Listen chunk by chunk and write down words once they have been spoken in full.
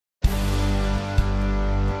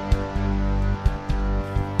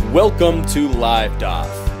Welcome to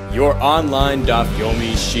LiveDaf, your online Daf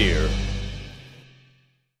Yomi Shir.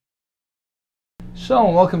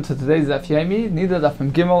 Shalom, welcome to today's Daf Yomi. NIDAH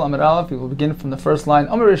from Gimel Amar Aleph. We will begin from the first line.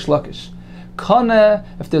 Amar Rish Lakish. Kana,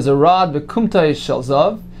 if there's a rod, v'kumtai shel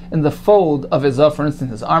zav, in the fold of his zav, for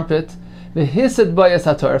instance, his armpit. V'hisid bayas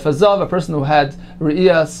hator. If a zav, a person who had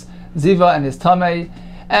re'iyas, ziva, and his tamei,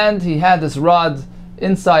 and he had this rod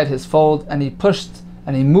inside his fold, and he pushed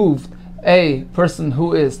and he moved a person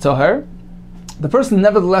who is tahar, the person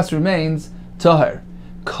nevertheless remains tahar.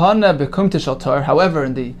 Kana bekumti shel tahar. However,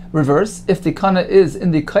 in the reverse, if the kana is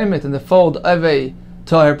in the kaimet, in the fold of a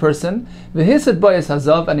tahar person, v'hisid bayas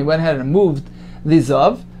hazav, and he went ahead and moved the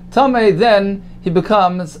zav, tamei, then he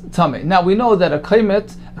becomes tamei. Now we know that a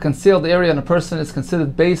kaimet, a concealed area in a person, is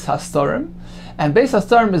considered beis hastarim, and beis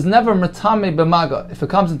hastarim is never metame b'maga. If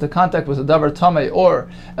it comes into contact with a davar tamei, or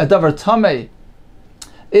a davar tamei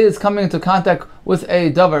is coming into contact with a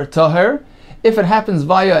davar tahar, if it happens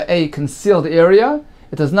via a concealed area,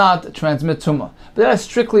 it does not transmit tumah. But that is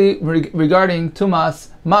strictly regarding tumas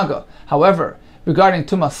maga. However, regarding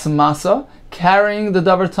tumas masa, carrying the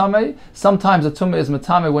davar tamei, sometimes the tumah is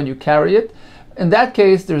metame when you carry it. In that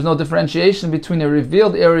case, there is no differentiation between a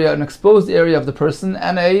revealed area, an exposed area of the person,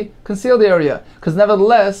 and a concealed area, because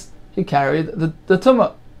nevertheless he carried the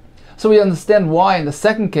tumah. So we understand why in the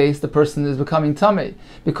second case the person is becoming tamei,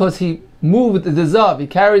 because he moved the zav, he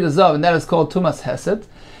carried the zav, and that is called tumas hesed,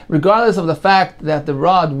 regardless of the fact that the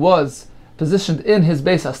rod was positioned in his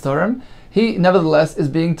beis hastarim. He nevertheless is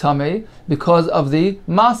being tamei because of the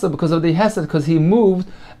masa, because of the hesed, because he moved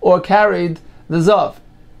or carried the zav.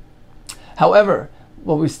 However,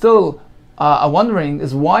 what we still are wondering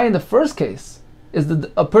is why in the first case is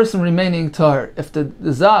a person remaining tahar. If the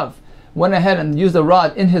zav went ahead and used a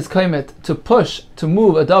rod in his kaimet to push, to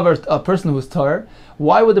move a person who's tahar,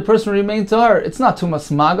 why would the person remain tahar? It's not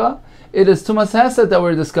tumas maga, it is tumas hesed that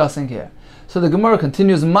we're discussing here. So the Gemara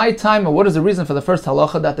continues, my time, or what is the reason for the first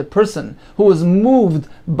halacha that the person who was moved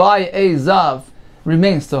by a zav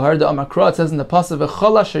remains tahar? The Amakra, it says in the pasuk,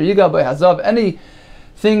 v'chala sheriga by hazav,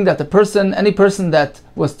 anything that any person that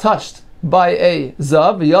was touched by a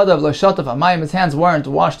zav, v'yadav l'shatav hamayim, his hands weren't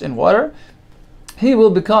washed in water, he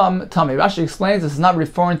will become tamei. Rashi explains this is not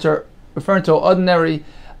referring to ordinary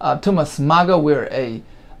tumas maga, where a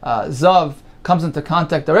zav comes into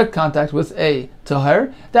direct contact with a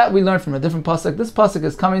tahar. That we learn from a different pasuk. This pasuk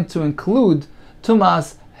is coming to include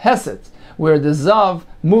tumas hesed, where the zav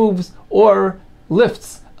moves or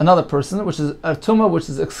lifts another person, which is a tumah which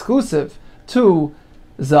is exclusive to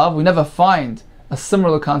zav. We never find a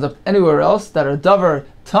similar concept anywhere else, that a davar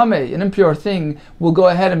tamei, an impure thing, will go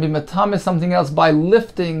ahead and be matame something else by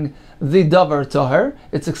lifting the davar tahar.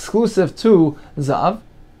 It's exclusive to zav.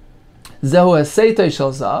 Zehu heseitei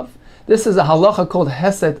shel zav. This is a halacha called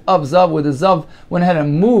hesed of zav, where the zav went ahead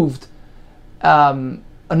and moved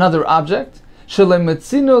another object. We never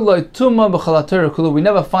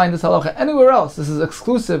find this halacha anywhere else. This is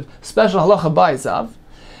exclusive, special halacha by zav.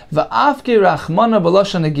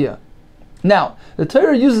 Now, the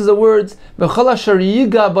Torah uses the words "v'chala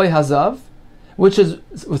shariyiga by hazav," which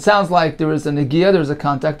sounds like there is a negia, there is a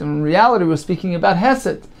contact, and in reality we're speaking about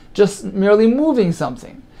hesed, just merely moving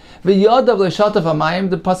something. V'yadav l'shatav hamayim,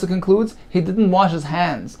 the pasuk concludes, he didn't wash his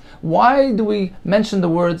hands. Why do we mention the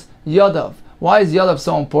words yadav? Why is yadav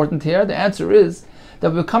so important here? The answer is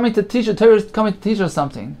that we're coming to teach, the Torah is coming to teach us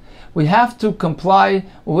something. We have to comply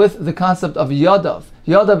with the concept of yadav.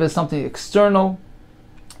 Yadav is something external,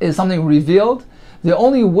 is something revealed. The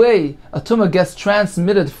only way a tumah gets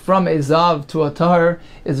transmitted from a zav to a tahar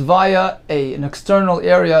is via an external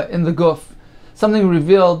area in the guf, something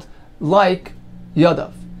revealed like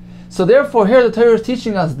yadav. So therefore here the Torah is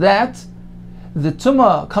teaching us that the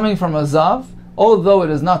tumah coming from a zav, although it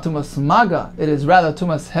is not tumas maga, it is rather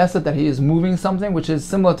tumas hesed, that he is moving something, which is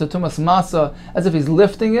similar to tumas masa, as if he's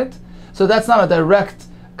lifting it. So that's not a direct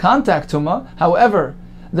contact tumah. However,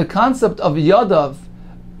 the concept of yadav,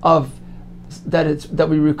 that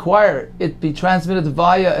we require it be transmitted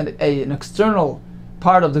via an external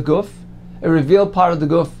part of the guf, a revealed part of the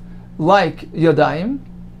guf like yadayim,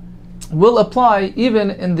 will apply even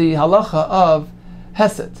in the halacha of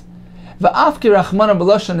hesed. Now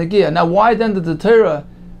why then did the Torah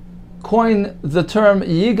coin the term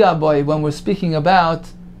yiga boy when we're speaking about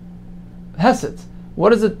hesed?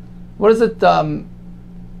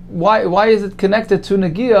 Why is it connected to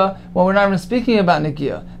negia when we're not even speaking about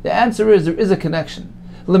negia? The answer is there is a connection.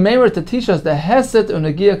 L'meir, to teach us the hesed or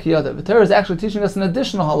negia kiyadav. The Torah is actually teaching us an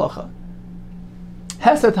additional halacha.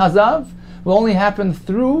 Hesed hazav will only happen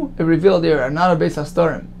through a revealed area, not a beis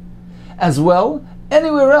hastarim. As well,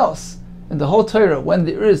 anywhere else, in the whole Torah when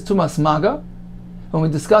there is tumas maga, when we're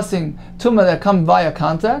discussing tumah that come via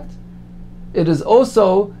contact, it is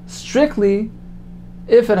also strictly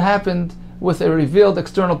if it happened with a revealed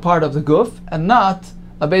external part of the guf and not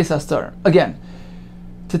a beis hastar. Again,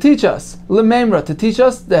 to teach us, lememra, to teach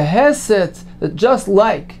us the hesed, that just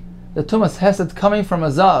like the tumas hesed coming from a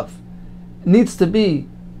zav needs to be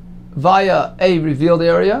via a revealed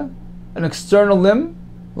area, an external limb,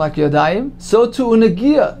 like yadayim, so too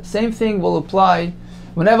unagia, same thing will apply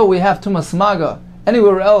whenever we have tumas maga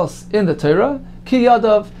anywhere else in the Torah. Ki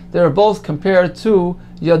yadav, they are both compared to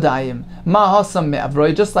yadayim. Ma hasam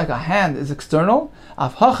me'avroi, just like a hand is external,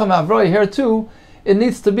 af hacha me'avroi, here too, it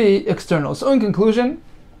needs to be external. So in conclusion,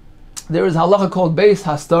 there is halacha called beis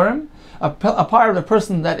hastarim, a part of the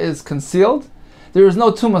person that is concealed. There is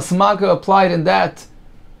no tumas maga applied in that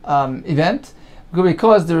event,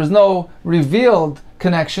 because there is no revealed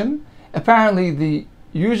connection. Apparently the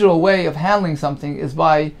usual way of handling something is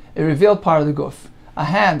by a revealed part of the guf, a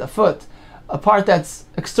hand, a foot, a part that's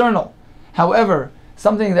external. However,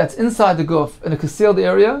 something that's inside the guf in a concealed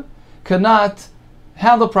area cannot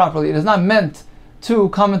handle properly. It is not meant to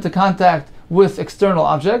come into contact with external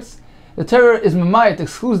objects. The Torah is memayit,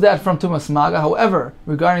 excludes that from tumas maga. However,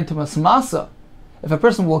 regarding tumas masa, if a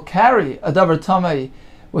person will carry a davar tamei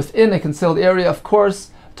within a concealed area, of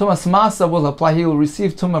course, tumas masa will apply. He will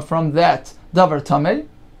receive tumah from that davar tamei.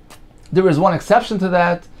 There is one exception to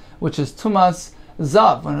that, which is tumas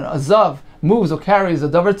zav. When a zav moves or carries a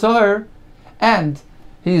davar tahor, and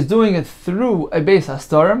he is doing it through a beis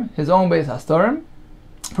hastarim, his own beis hastarim.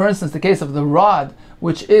 For instance, the case of the rod,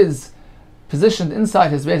 which is positioned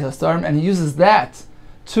inside his beis hastarim, and he uses that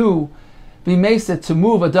to be meset to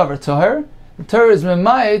move a davar tahor. The Torah is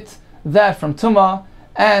memayit that from tumah,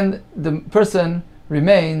 and the person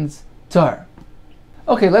remains tahor.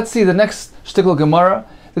 Okay, let's see the next shtickle Gemara.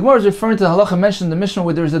 The Gemara is referring to the halacha mentioned in the Mishnah,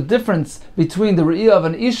 where there is a difference between the re'iyah of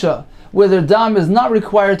an isha, where their dam is not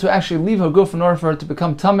required to actually leave her guf in order for her to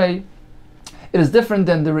become tamei. It is different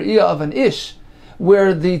than the re'iyah of an ish,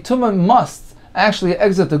 where the tumah must actually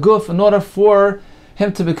exit the guf in order for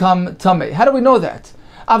him to become tamei. How do we know that?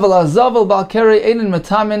 Aval azav bal keri einin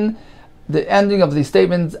metamin. The ending of the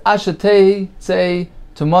statement, ashetei say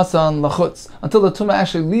tumasan lachutz, until the tumah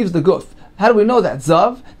actually leaves the guf. How do we know that?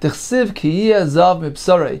 Zav, tichsiv kiyeh zav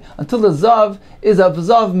mibsarei, until the zav is a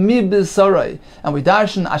zav mibsarei, and we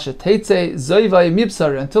darshan ashetei zoivai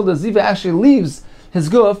mibsarei, until the ziva actually leaves his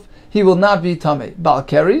guf, he will not be tamei. Bal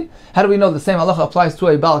keri. How do we know the same halacha applies to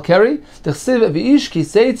a bal keri? Tichsiv v'ish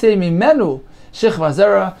kiseitei mimenu shechva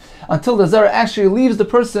zera, until the zera actually leaves the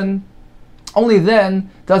person. Only then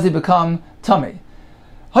does he become tamei.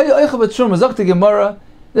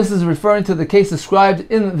 This is referring to the case described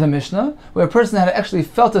in the Mishnah, where a person had actually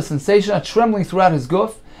felt a sensation, a trembling throughout his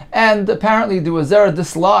guf, and apparently there was zera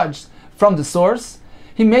dislodged from the source.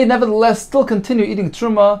 He may nevertheless still continue eating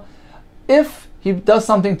truma if he does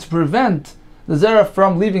something to prevent the zera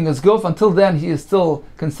from leaving his guf. Until then, he is still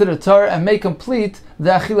considered tar and may complete the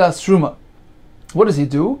achilas truma. What does he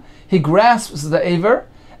do? He grasps the aver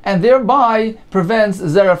and thereby prevents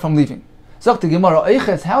zera from leaving. Zok the Gemara,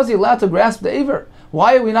 how is he allowed to grasp the aver?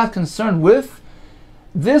 Why are we not concerned with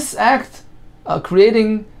this act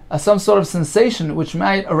creating some sort of sensation which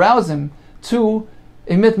might arouse him to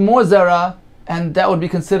emit more zera, and that would be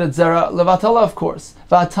considered zera levatala, of course.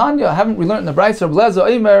 Va'atanya, haven't we learned in the Brayso of Lezo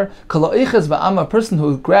Eimer, kalo eiches va'ama, a person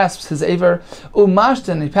who grasps his aver,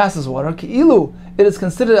 umashten, he passes water, ki'ilu, it is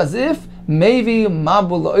considered as if Mevi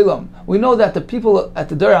Mabul Oilam. We know that the people at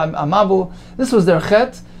the Dor Amabul, this was their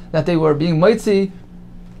chet, that they were being moitzi,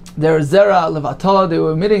 their zera levatala, they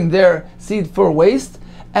were emitting their seed for waste,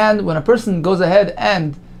 and when a person goes ahead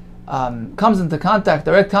and comes into contact,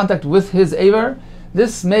 direct contact with his aver,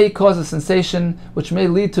 this may cause a sensation which may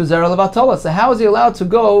lead to zera levatala. So how is he allowed to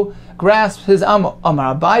go grasp his Amar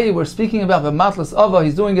Abayi? We're speaking about the matlas ava,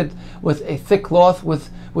 he's doing it with a thick cloth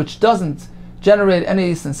which doesn't generate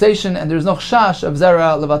any sensation, and there's no chash of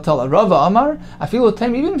zera levatala. Rava Amar, I feel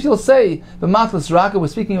even if you'll say the matlas raka, we're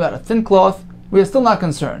speaking about a thin cloth, we are still not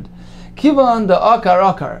concerned. Kivan the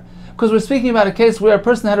akar, because we're speaking about a case where a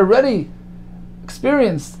person had already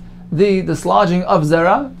experienced the dislodging of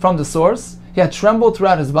zera from the source. He had trembled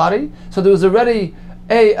throughout his body, so there was already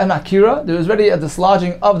an akira, there was already a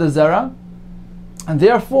dislodging of the zera, and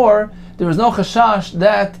therefore there is no chashash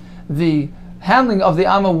that the handling of the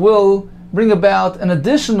amma will bring about an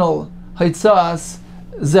additional haitzas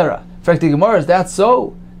zera. In fact, the Gemara, is that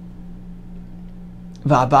so?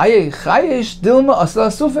 We're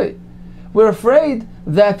afraid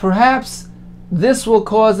that perhaps this will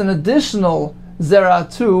cause an additional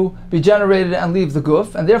zera to be generated and leave the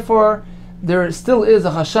guf, and therefore there still is a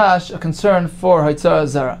chashash, a concern for Haitzara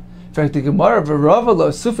Zera. In fact, the Gemara,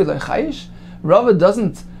 Rava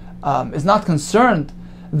doesn't, is not concerned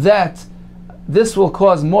that this will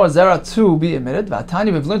cause more Zera to be emitted.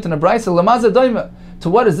 Vatani, we've learned in a Brisa, to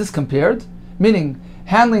what is this compared? Meaning,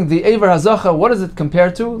 handling the Eiver Hazacha, what is it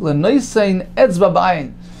compared to? L'noisein etzba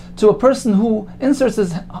b'ayin, to a person who inserts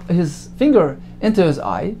his finger into his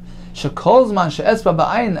eye. Shekolz man she'etzba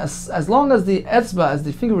b'ayin, as long as the etzba, as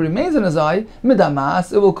the finger remains in his eye,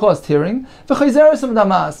 midamas, it will cause tearing. V'chayzeres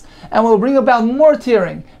midamas, and will bring about more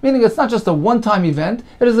tearing. Meaning, it's not just a one-time event;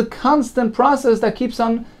 it is a constant process that keeps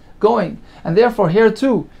on going. And therefore, here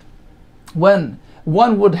too, when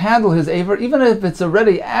one would handle his aver, even if it's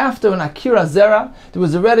already after an akira zera, there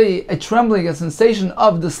was already a trembling, a sensation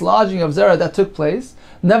of dislodging of zera that took place.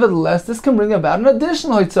 Nevertheless, this can bring about an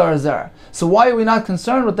additional hitzara zera. So why are we not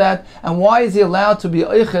concerned with that? And why is he allowed to be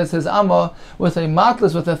oiches his amma with a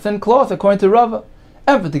matlis, with a thin cloth, according to Rava?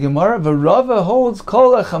 And for the Gemara, Rava holds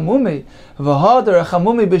kol echamumi, v'hader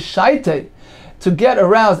echamumi b'shaite, to get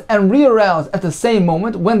aroused and re-aroused at the same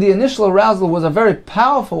moment, when the initial arousal was a very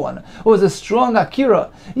powerful one, it was a strong akira.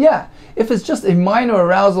 Yeah, if it's just a minor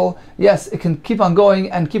arousal, yes, it can keep on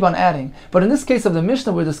going and keep on adding. But in this case of the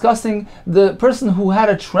Mishnah, we're discussing the person who had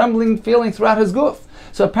a trembling feeling throughout his guf.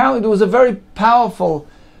 So apparently there was a very powerful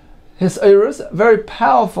hisayrus, very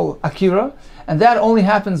powerful akira, and that only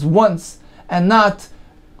happens once and not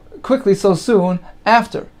quickly so soon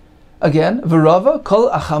after. Again, v'rava kol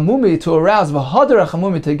achamumi, to arouse, v'hader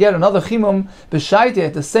achamumi, to get another chimum b'shaiti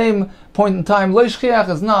at the same point in time. Lo shchiach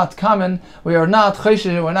is not common. We are not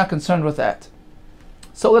choshesh. We're not concerned with that.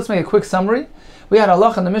 So let's make a quick summary. We had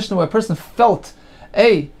halach in the Mishnah where a person felt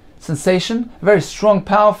a sensation, a very strong,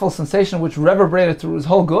 powerful sensation which reverberated through his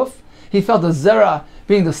whole guf. He felt the zera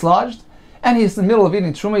being dislodged, and he's in the middle of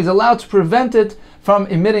eating truma. He's allowed to prevent it from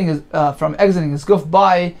emitting his, from exiting his guf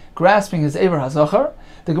by grasping his Eiver HaZachar.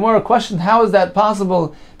 The Gemara questioned, how is that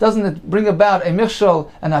possible? Doesn't it bring about a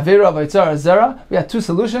michshol, an avera of Haitzara Zera? We had two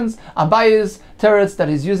solutions. Abaye's teretz, that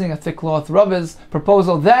he's using a thick cloth. Rava's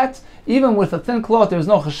proposal that even with a thin cloth there is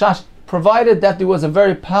no chashash, provided that there was a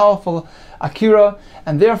very powerful akira,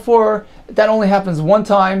 and therefore that only happens one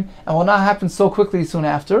time and will not happen so quickly soon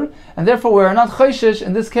after. And therefore we are not choshesh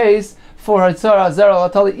in this case for Haitzara Zera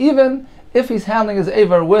Latali, even if he's handling his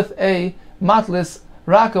aver with a matlis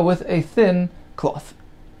raka, with a thin cloth.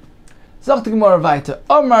 Sagt die Gemara weiter.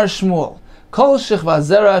 Omar Shmuel, kol shechva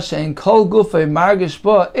zera shein kol gufay margish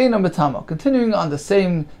bo eino metamo. Continuing on the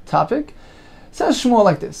same topic, says Shmuel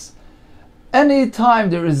like this: any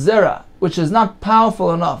time there is zera which is not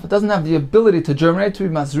powerful enough, it doesn't have the ability to germinate, to be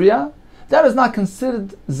mazriya, that is not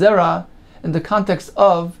considered zera in the context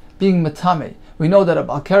of being metame. We know that a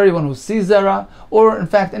balkari, one who sees zera, or in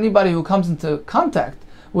fact anybody who comes into contact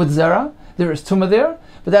with zera, there is tumah there,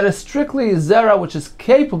 but that is strictly zera which is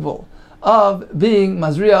capable of being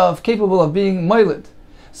mazriya, capable of being moilid.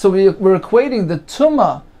 So we're equating the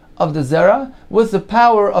tumah of the zera with the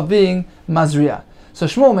power of being mazriya. So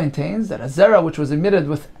Shmuel maintains that a zera which was emitted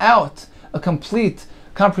without a complete,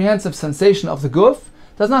 comprehensive sensation of the guf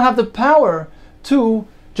does not have the power to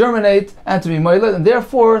germinate and to be moilid, and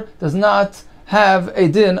therefore does not have a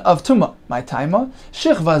din of tumah. My taima,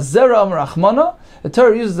 shichva zera rachmana. The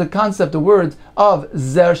Torah uses the concept, the word of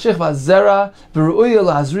zer, shichva zera, v'ru'uya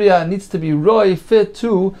lahazriya, needs to be roy, fit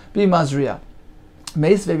to be mazriya.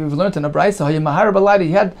 Meisvei, we've learned in a brayso, hayimahar balaydi,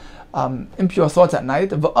 he had impure thoughts at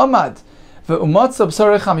night. V'amad, v'umatzav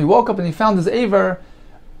sarecham, he woke up and he found his aver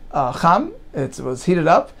cham, it was heated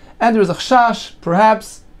up, and there was a chash,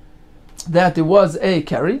 perhaps, that there was a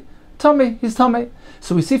keri, tummy, he's tummy.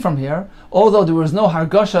 So we see from here, although there was no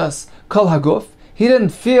hargashas kol haguf, he didn't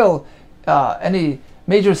feel any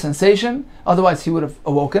major sensation, otherwise he would have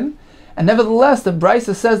awoken. And nevertheless, the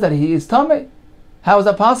Brisa says that he is tamei. How is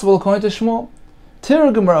that possible according to Shmuel?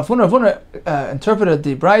 Ravuna interpreted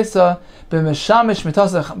the Brisa,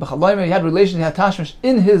 he had relation, he had tashmish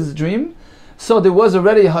in his dream, so there was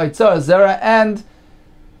already a haitzara zera, and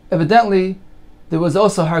evidently there was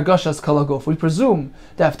also hargashas kol haguf. We presume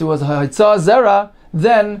that if there was a haitzara zera,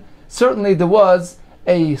 then certainly there was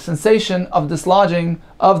a sensation of dislodging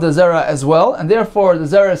of the zera as well, and therefore the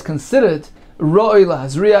zera is considered ro'y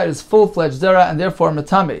lahazriya, it is full-fledged zera, and therefore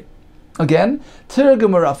metame. Again,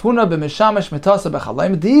 tirgum rafuna b'mishamesh mitasa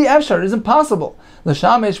b'chalayim, di efshar, it is impossible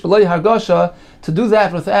l'shamesh b'loy hargasha, to do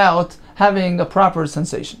that without having a proper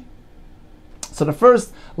sensation. So the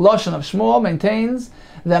first lashon of Shmuel maintains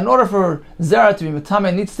that in order for zera to be metame,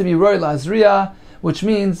 it needs to be ro'y lahazriya, which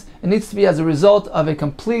means it needs to be as a result of a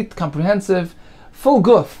complete, comprehensive, full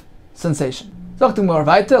guf sensation. Something more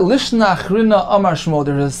weiter. Lishna Achrina Amar Shmuel.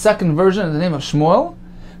 There is a second version in the name of Shmuel.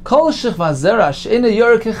 Kol shechva zera she'ena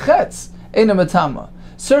yorek chetz ena metama.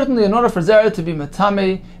 Certainly, in order for zera to be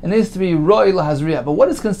metame, it needs to be roi lahazriya. But what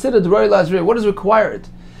is considered roi lahazriya? What is required?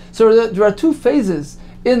 So there are two phases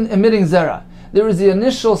in emitting zera. There is the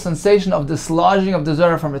initial sensation of dislodging of the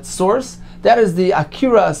zera from its source. That is the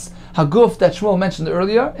akiras haguf that Shmuel mentioned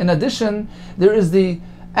earlier. In addition, there is the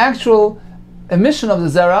actual emission of the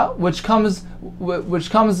zera, which comes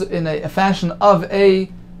in a fashion of a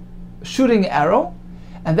shooting arrow,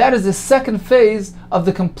 and that is the second phase of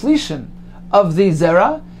the completion of the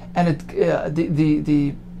zera, and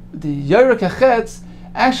the yorek chetz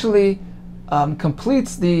actually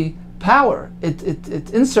completes the power. It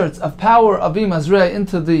inserts a power of b'mazrei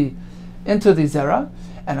into the zera,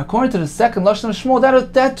 and according to the second lashon of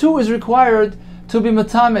Shmuel, that too is required to be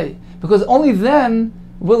matame, because only then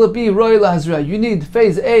will it be roi lahazriya. You need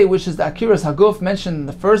phase A, which is the akiras haguf mentioned in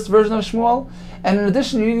the first version of Shmuel, and in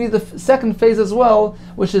addition you need the second phase as well,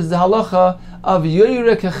 which is the halacha of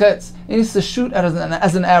yorek chetz. It needs to shoot as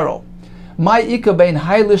an arrow. My ika bein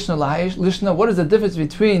hay lishna lahai lishna. What is the difference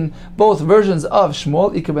between both versions of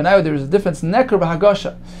Shmuel? Ika beinayu, there is a difference. Neker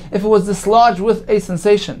b'hargasha. If it was dislodged with a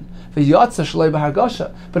sensation, v'yatza shlei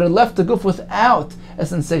b'hargasha, but it left the guf without a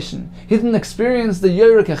sensation, he didn't experience the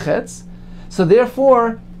yorek chetz. So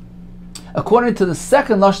therefore, according to the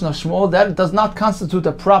second lashon of Shmuel, that does not constitute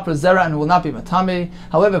a proper zera and will not be matami.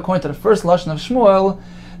 However, according to the first lashon of Shmuel,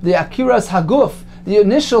 the akiras haguf, the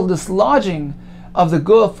initial dislodging of the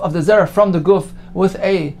guf, of the zera from the guf with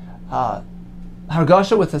a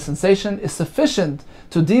hargasha, with a sensation, is sufficient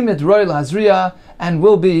to deem it roi lahazriya and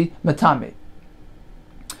will be matami.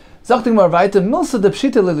 Zachting more weiter, milsa de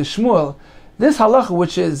pshita li Shmuel. This halacha,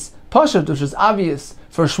 which is pashat, which is obvious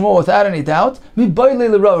for Shmuel without any doubt,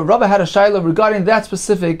 Rava had a shayla regarding that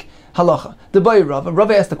specific halacha. The Bayi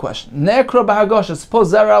Rava asked the question: Nekra b'hargasha.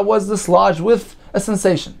 Suppose zera was dislodged with a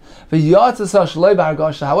sensation.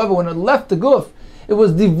 However, when it left the guf, it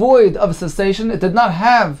was devoid of a sensation. It did not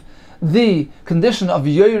have the condition of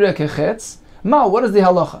yorek chetz. Ma, what is the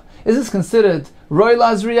halacha? Is this considered roi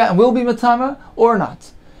lahazriya and will be matama or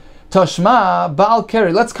not? Tashma Baal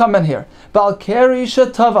Keri. Let's comment here. Baal Keri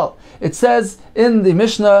shetaval. It says in the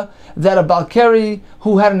Mishnah that a Baal Keri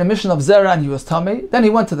who had an emission of zera and he was tamei, then he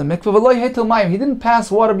went to the mikveh. He didn't pass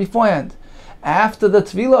water beforehand. After the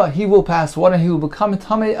tefillah, he will pass water and he will become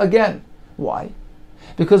tamei again. Why?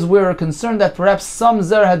 Because we're concerned that perhaps some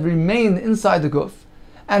zera had remained inside the guf,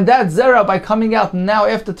 and that zera, by coming out now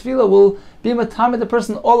after tefillah, will be matamei the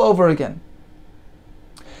person all over again.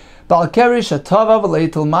 Baal Keri shetava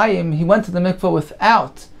v'leitel mayim. He went to the mikveh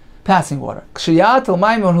without passing water. Kshiyatel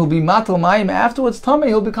mayim, when he'll be matel mayim afterwards, tamei,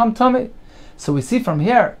 he'll become tamei. So we see from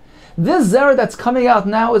here, this zera that's coming out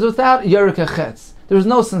now is without yorek chetz. There's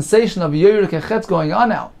no sensation of yorek chetz going on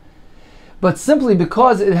now. But simply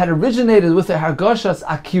because it had originated with the hargashas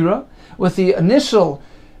akira, with the initial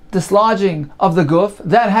dislodging of the guf,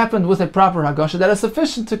 that happened with a proper hargasha, that is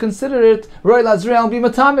sufficient to consider it roi lahazriya and be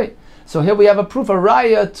matame. So here we have a proof, a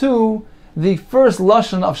raya to the first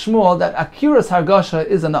lashon of Shmuel, that akiras hargasha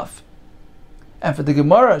is enough. And for the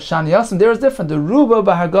Gemara, Shani Yasim, there is different. The ruba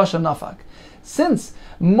b'hargasha nafak. Since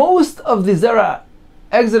most of the zera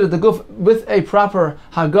exited the guf with a proper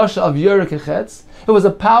hargasha of yorek chetz, it was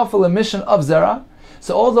a powerful emission of zera.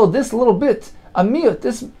 So although this little bit, a miyut,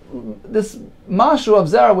 this mashu of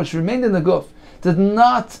zera which remained in the guf, did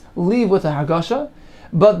not leave with a hargasha,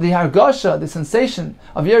 but the hargasha, the sensation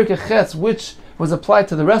of yorek chetz, which was applied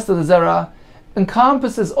to the rest of the zera,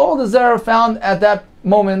 encompasses all the zera found at that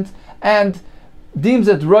moment and deems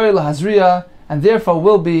it roi lahazriya and therefore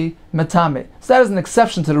will be metame. So that is an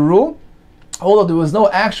exception to the rule. Although there was no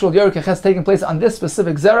actual yorek chetz taking place on this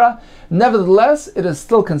specific zera, nevertheless it is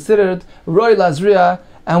still considered roi lahazriya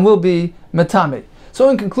and will be metame. So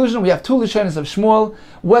in conclusion, we have two lishonos of Shmuel,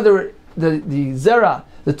 whether the zera,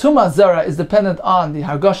 the tumah zera, is dependent on the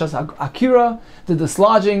hargashas akira, the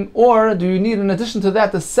dislodging, or do you need in addition to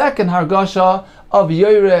that the second hargasha of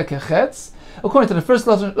yorek chetz? According to the first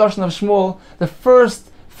lashon of Shmuel, the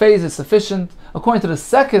first phase is sufficient. According to the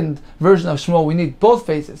second version of Shmuel, we need both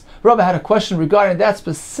phases. Rabbi had a question regarding that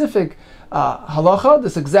specific halacha,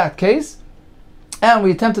 this exact case, and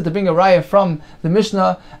we attempted to bring a raya from the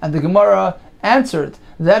Mishnah, and the Gemara answered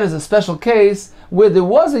that is a special case where there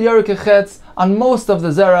was a yorek chetz on most of the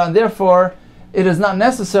zera, and therefore it is not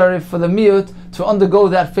necessary for the miyut to undergo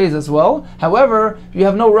that phase as well. However, you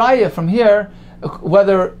have no raya from here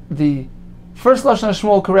whether the first lashon of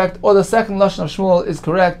Shmuel correct or the second lashon of Shmuel is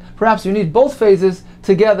correct. Perhaps you need both phases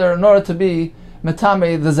together in order to be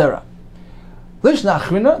metame the zera. Lishna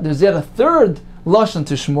achrina, there's yet a third lashon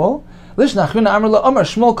to Shmuel. Lishna Achrina Amar La Amar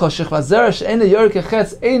Shmuel Kol Shechva Zera She'ena Yorek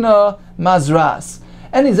Echetz Eina Mazras.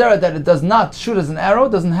 Any zera that it does not shoot as an arrow,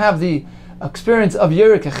 doesn't have the experience of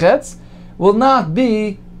Yorek Echetz, will not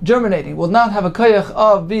be germinating, will not have a koyach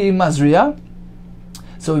of being mazriya.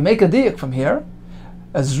 So we make a diak from here.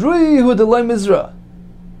 Azrui hu delay mizra.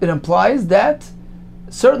 It implies that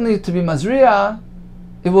certainly to be mazriya,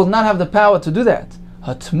 it will not have the power to do that.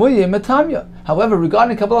 Hatmuye metamya. However,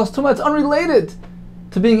 regarding Kabbalah's tumah, it's unrelated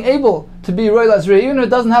to being able to be roy lazriya. Even if it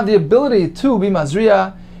doesn't have the ability to be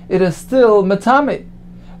mazriya, it is still metame.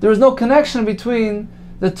 There is no connection between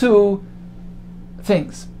the two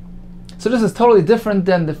things. So this is totally different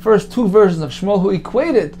than the first two versions of Shmuel, who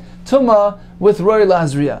equated tumah with roy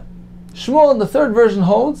lazriya. Shmuel in the third version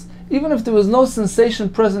holds, even if there was no sensation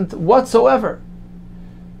present whatsoever,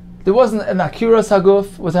 there wasn't an akira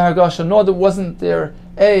saguf with a hargasha, nor wasn't there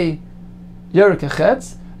a yerek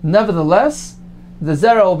echetz, nevertheless, the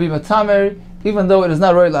zera will be matamer, even though it is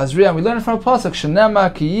not roy lazriya. And we learn it from a pasuk,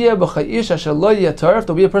 shenema kiyeh b'chayish asher lo yeh torah.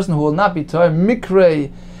 There will be a person who will not be torah.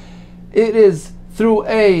 Mikrei, it is through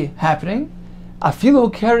a happening.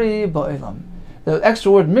 Afilu keri ba'elam. The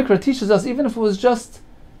extra word mikra teaches us, even if it was just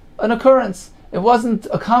an occurrence, it wasn't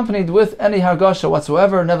accompanied with any hargasha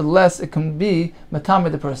whatsoever, nevertheless it can be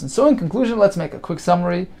matame the person. So in conclusion, let's make a quick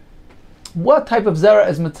summary. What type of zera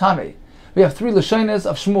is matame? We have three lashonos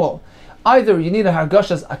of Shmuel. Either you need a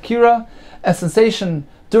hargasha's akira, a sensation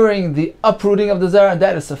during the uprooting of the zera, and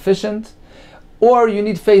that is sufficient, or you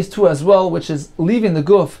need phase 2 as well, which is leaving the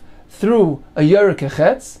guf through a yerek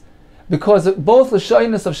echetz, because both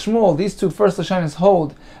lashonos of Shmuel, these two first lashonos,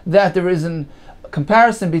 hold that there is a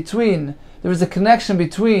connection between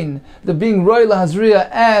the being roy lahazriya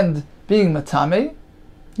and being matame.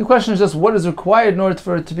 The question is just what is required in order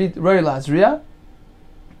for it to be roy lahazriya.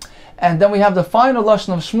 And then we have the final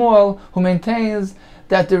lashon of Shmuel, who maintains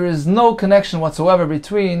that there is no connection whatsoever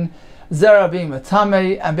between zera being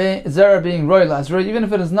matame and zera being roy lahazriya. Even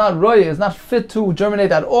if it is not roy, it is not fit to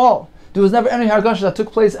germinate at all. There was never any hargasha that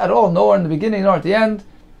took place at all, nor in the beginning nor at the end.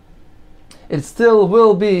 It still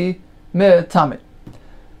will be matame.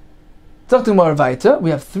 We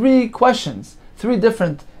have three questions, three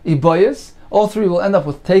different ibayas. All three will end up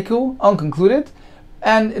with teku, unconcluded,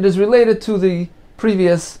 and it is related to the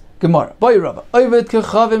previous Gemara. A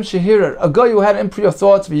guy who had impure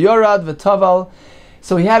thoughts, v'yorad v'taval,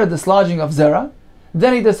 so he had a dislodging of zera.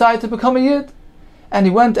 Then he decided to become a yid, and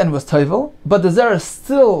he went and was tovel, but the zera is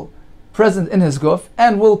still present in his guf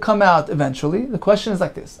and will come out eventually. The question is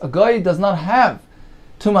like this: a guy does not have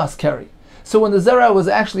tumas keri. So when the zera was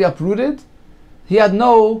actually uprooted, he had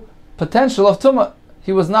no potential of tumah.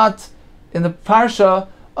 He was not in the parsha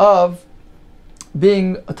of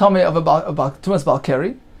being a tumah of about tumas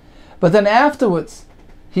balkeri. But then afterwards,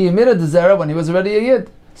 he emitted the zera when he was already a yid.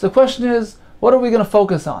 So the question is, what are we going to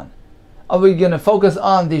focus on? Are we going to focus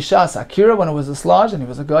on the shas akira when it was a sludge and he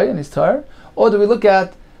was a guy and he's tar? Or do we look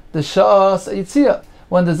at the shas yitzia,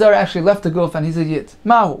 when the zera actually left the guf and he's a yid?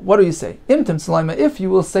 Mahu, what do you say? Imtim salaima, if you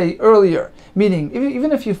will say earlier, meaning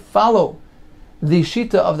even if you follow the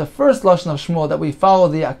shita of the first lashon of Shmuel, that we follow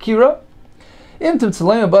the akira, imtim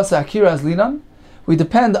salaima basa akira as linan, we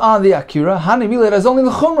depend on the akira. Hani milet as only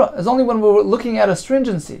the chumrah, as only when we're looking at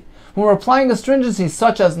astringency. When we're applying astringency,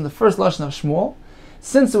 such as in the first lashon of Shmuel,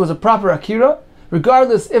 since it was a proper akira,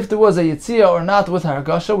 regardless if there was a yitzia or not with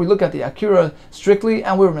hargasha, we look at the akira strictly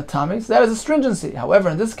and we're matami. So that is astringency. However,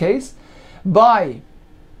 in this case, by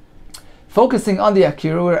focusing on the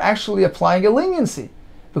akira, we're actually applying a leniency,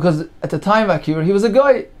 because at the time of akira, he was a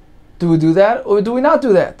guy. Do we do that or do we not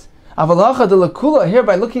do that? Avalacha de la kula, here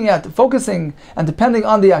by looking at, focusing and depending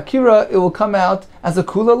on the akira, it will come out as a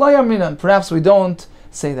kula layaminan. Perhaps we don't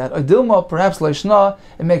say that. Or dilma, perhaps leishna,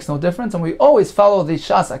 it makes no difference, and we always follow the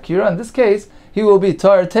shas akira. In this case, he will be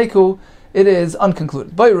tar teku, it is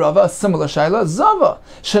unconcluded. By Rava, a similar shaila, zava,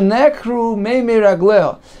 shenekru meimi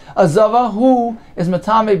ragleo, a zava who is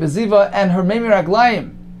matame beziva and her meimi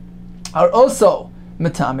raglayim are also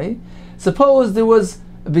matame. Suppose there was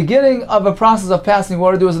the beginning of a process of passing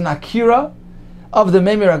water, there was an akira of the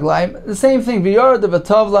meimi raglayim, the same thing, v'yorad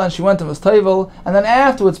v'tavla, and she went and was tovel, and then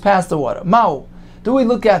afterwards passed the water. Ma'u, do we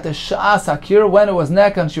look at the shas akira when it was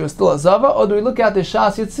neka and she was still a zava, or do we look at the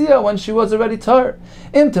shas yitzia when she was already tar?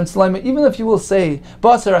 Imtim tzlaima, even if you will say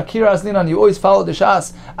basar akira aslinan, you always follow the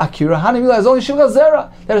shas akira. Hanimila is only shivcha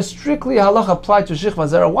zera. That is strictly halacha applied to shivcha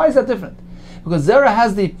zera. Why is that different? Because zera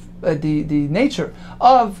has the nature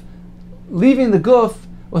of leaving the guf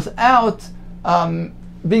without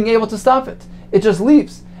being able to stop it. It just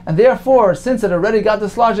leaves, and therefore, since it already got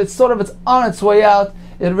dislodged, it's on its way out.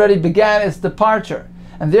 It already began its departure.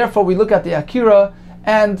 and therefore we look at the akira,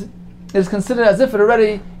 and it is considered as if it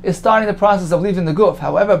already is starting the process of leaving the guf.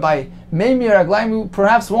 However, by meimir raglayim, we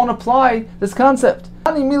perhaps won't apply this concept.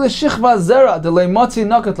 That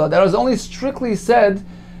is only strictly said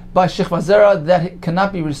by shichva zera that it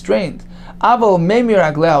cannot be restrained. However,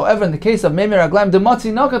 in the case of meimir raglayim,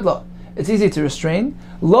 dematzi nakatla, it's easy to restrain.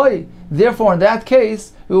 Loi, therefore, in that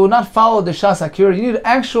case, we will not follow the shas akira. You need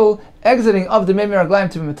actual exiting of the meimir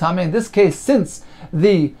raglayim to be metame. In this case, since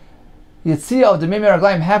the Yitzia of the meimir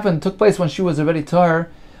raglayim took place when she was already tahor,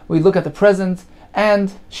 we look at the present,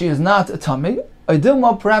 and she is not a tamei.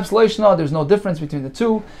 Idilma, perhaps loishna, there's no difference between the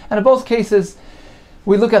two. And in both cases,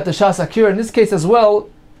 we look at the shas akira. In this case as well,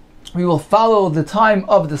 we will follow the time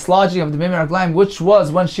of the slodging of the meimir raglayim, which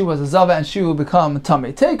was when she was a zava, and she will become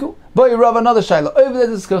tamei. Teku. But Rav, another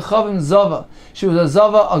shayla. Zava. She was a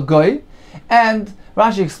zava, a goy, and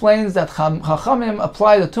Rashi explains that Chachamim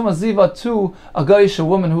apply the Tumah Ziva to a Goyisha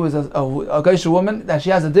woman who is a Goyisha woman, that she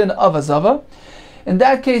has a din of a Zava. In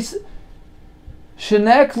that case,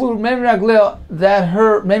 Sheneklu Meimir Raglea, that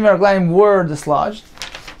her Meimir Raglayim were dislodged.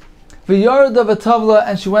 V'yarda v'tavla,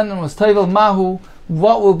 and she went and was Taivel Mahu,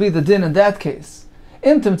 what will be the din in that case?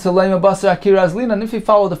 Intim Tzelema Basar Akira Azlina, and if you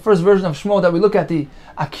follow the first version of Shmuel, that we look at the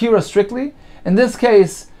Akira strictly, in this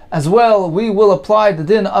case, as well, we will apply the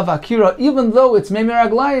din of akira, even though it's meimir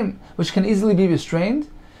raglayim, which can easily be restrained.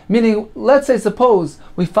 Meaning, let's say, suppose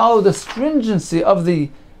we follow the stringency of the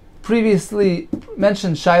previously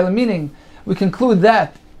mentioned shayla, meaning we conclude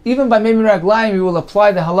that even by meimir raglayim we will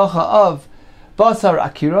apply the halacha of basar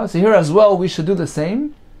akira. So here as well we should do the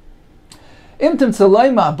same. Imtim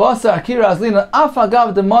tzalayma basar akira azlina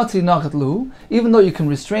afagav demati nachatlu. Even though you can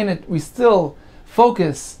restrain it, we still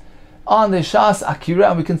focus on the shas akira,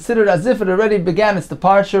 and we consider it as if it already began its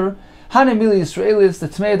departure. Hanemili Yisraelis, the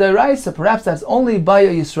Tmei Dairaisa, perhaps that's only by a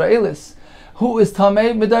Yisraelis who is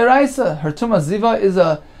Tamei Midairaisa. Her Tumah Ziva is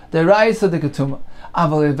a Dairaisa de Ketuma.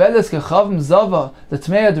 Aval Eveles Kechavim Zava, the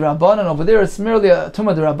Tmei Derabanan, over there it's merely a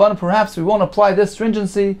Tumah Derabanan. Perhaps we won't apply this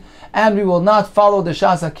stringency, and we will not follow the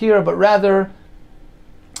shas akira, but rather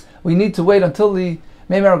we need to wait until the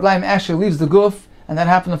meimir raglayim actually leaves the guf, and that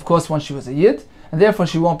happened, of course, when she was a yid, and therefore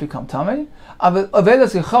she won't become tamei.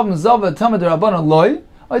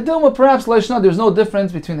 Perhaps there's no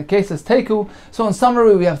difference between the cases teku. So in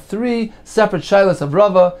summary, we have three separate shilas of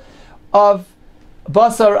Rava of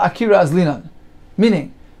basar akira azlinan,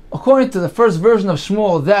 meaning according to the first version of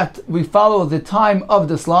Shmuel that we follow the time of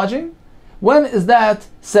dislodging. When is that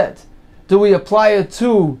said? Do we apply it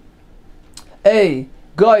to a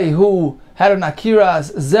guy who had an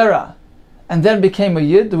akira's zera and then became a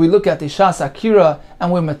yid? Do we look at the shas akira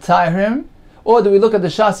and we matayr him? Or do we look at the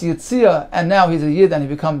shas yitzia and now he's a yid and he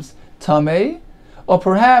becomes tamei? Or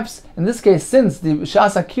perhaps, in this case, since the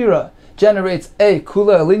shas akira generates a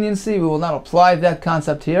kula, a leniency, we will not apply that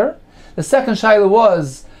concept here. The second shaila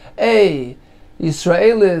was a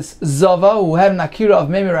Yisraelis zava who had an akira of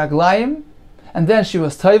meimir raglayim, and then she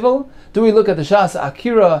was taivel. Do we look at the shas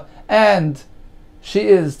akira and she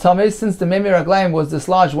is tamei since the meimir raglayim was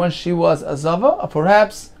dislodged when she was a zava? Or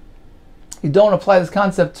perhaps you don't apply this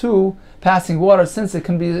concept to passing water since it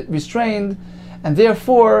can be restrained, and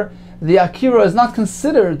therefore the akira is not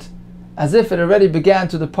considered as if it already began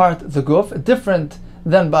to depart the guf, different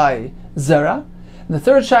than by zera. And the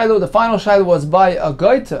third shiloh, the final shiloh, was by a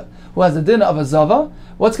goita who has the din of a zava.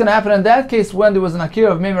 What's going to happen in that case when there was an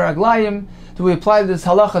akira of meimir raglayim? Do we apply this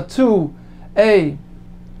halacha to a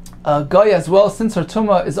guy as well, since her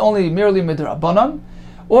tumah is only merely midrabanan?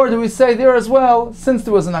 Or do we say there as well, since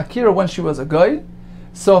there was an akira when she was a guy,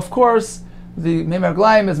 so of course the meimir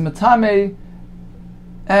raglayim is metame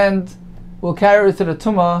and we'll carry it to the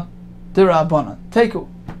tumah derabanan. Teku.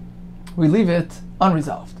 We leave it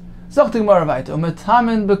unresolved. Going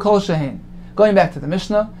back to the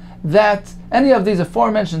Mishnah, that any of these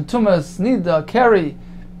aforementioned tumas NIDAH carry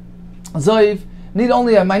zoiv, need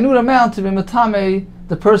only a minute amount to be metame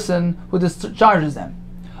the person who discharges them.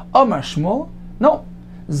 Omar Shmuel, no.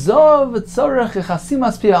 Zov tzorech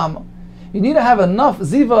chasimas piyam. You need to have enough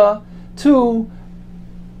ziva to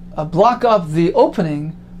block up the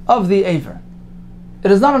opening of the aver. It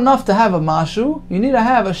is not enough to have a mashu. You need to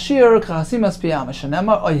have a shir chasimas piyam.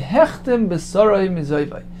 Shenema oyhechtem besoroi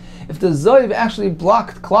mizoivai. If the zoiv actually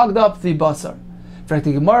clogged up the basar. In fact,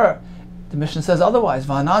 the Gemara, the Mishnah says otherwise.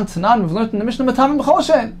 V'anan tanan, we've learned in the Mishnah metamim b'chol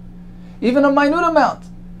shein. Even a minute amount.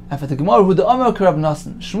 And for the Gemara, who the Amar Rab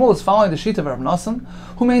Nasan, Shmuel is following the sheet of Rab Nasan,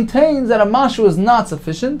 who maintains that a mashu is not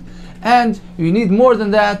sufficient, and you need more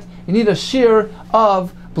than that. You need a shear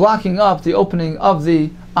of blocking up the opening of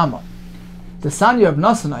the Amar. The Sanya of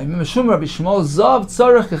Nasanai, Mishum Rabbi Shmuel, Zav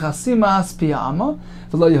Tzarech Chasimas Piyama,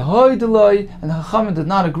 V'lo Yehoy Deloi, and the Chachamim did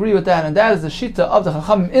not agree with that, and that is the Shita of the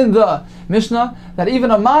Chachamim in the Mishnah, that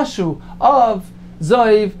even a Mashu of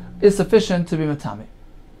Zoiv is sufficient to be Matami.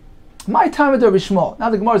 My time with Rabbi Shmuel.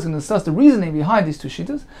 Now the Gemara is going to discuss the reasoning behind these two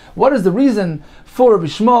Shitas. What is the reason for Rabbi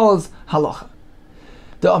Shmuel's halacha?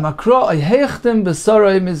 The Amakra Ayhechtem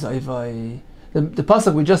B'Sarai Mizayvai. The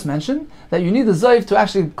pasuk we just mentioned, that you need the zayv to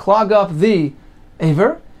actually clog up the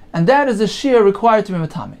aver, and that is the shear required to be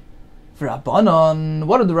matame. For Rabbanon,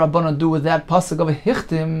 what did the Rabbanon do with that pasuk of a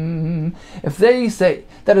hichtim? If they say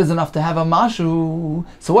that is enough to have a mashu,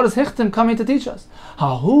 so what is hichtim coming to teach us?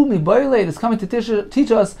 Hahu mibayleit is coming to teach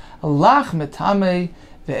us lach metame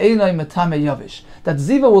ve'enai metame yavish. That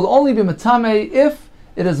ziva will only be metame if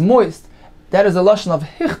it is moist. That is a lashon of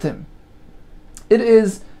hichtim. It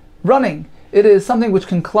is running. It is something which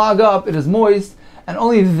can clog up, it is moist, and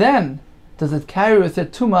only then does it carry with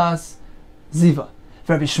it tumas ziva.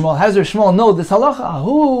 Rabbi Shmuel, has Rabbi Shmuel know this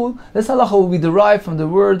halacha? This halacha will be derived from the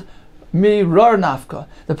word mirar nafka.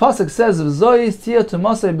 The pasuk says,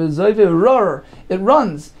 it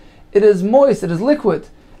runs, it is moist, it is liquid,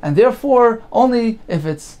 and therefore only if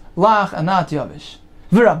it's lach and not yavish.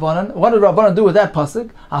 What did Rabbanan do with that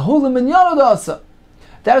pasuk?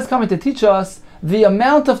 That is coming to teach us the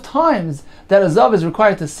amount of times that a zav is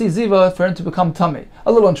required to see ziva for him to become tamei.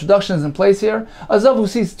 A little introduction is in place here. A zav who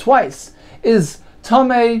sees twice is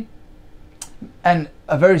tamei, and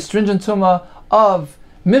a very stringent tumah of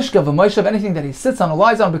mishka v'moishav, anything that he sits on or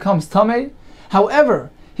lies on becomes tamei. However,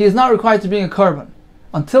 he is not required to bring a korban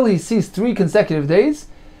until he sees 3 consecutive days.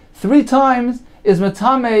 3 times is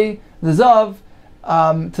metamei the zav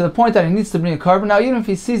to the point that he needs to bring a korban. Now, even if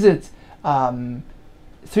he sees it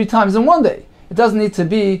 3 times in one day, it doesn't need to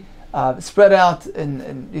be spread out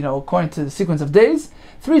in according to the sequence of days.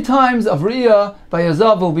 3 times of Riyah by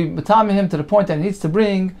Yazav will be matame him to the point that he needs to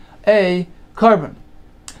bring a korban.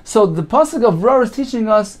 So the pasuk of Rar is teaching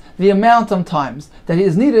us the amount of times that he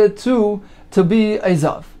is needed to be a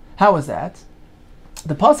zav. How is that?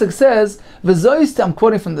 The pasuk says, "V'zoist." I'm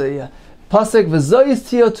quoting from the pasuk, "V'zoist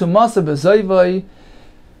tio tumasa b'zoivai."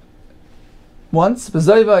 Once,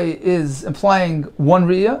 b'zoivai is implying 1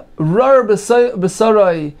 Riyah. Rar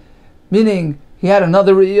b'sarai, meaning he had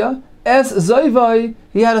another Riyah. Es zoivai,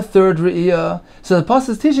 he had a 3rd Riyah. So the pasuk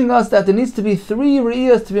is teaching us that there needs to be 3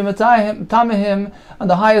 Riyahs to be matame him on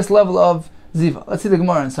the highest level of ziva. Let's see the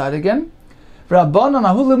Gemara inside again. Rabbanan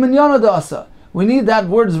ahulu minyana da'asa. We need that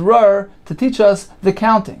word rar to teach us the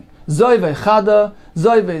counting. Zoivai chada,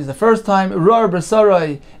 zoivai is the first time. Rar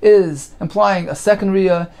b'sarai is implying a 2nd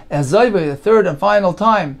Riyah. Es zoivai, the 3rd and final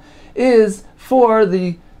time, is for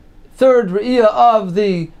the 3rd Riyah of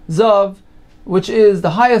the zav, which is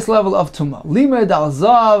the highest level of tumah. Limed al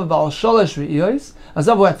zav al shalosh riyos. A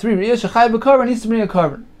zav who had 3 riyos shechay b'korban needs to bring a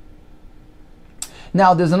korban.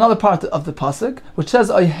 Now there's another part of the pasuk which says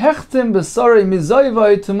ayhechtim b'sarei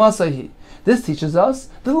mizoivai tumasahi. This teaches us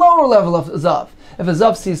the lower level of zav. If a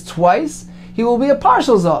zav sees twice, he will be a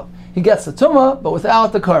partial zav. He gets the tumah but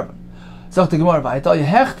without the korban. Zok the Gemara vayta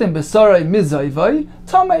ayhechtim b'sarei mizoivai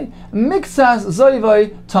tamei mixas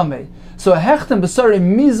zoivai tamei. So a hechtem b'sari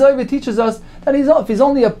mizoiv teaches us that if he's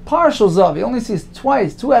only a partial zav, he only sees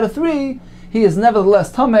twice, 2 out of 3, he is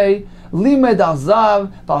nevertheless tamei. Limed al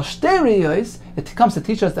zav bal shtei riyos. It comes to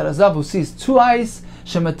teach us that a zav who sees twice,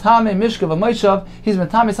 shemetame mishka v'moishav, he's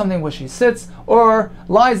metame something which he sits or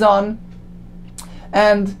lies on,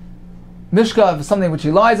 and mishka is something which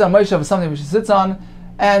he lies on, moishav is something which he sits on,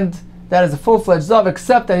 and that is a full-fledged zav,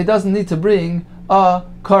 except that he doesn't need to bring a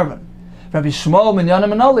korban. Rabbi Shmuel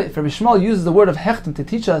minyanim manolif. Rabbi Shmuel uses the word of hechtim to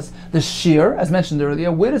teach us the shear, as mentioned earlier.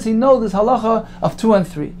 Where does he know this halacha of 2 and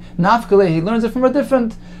 3? Nafkale, he learns it from a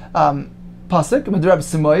different pasuk.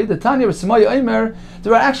 The Tanya of Simoi Omer.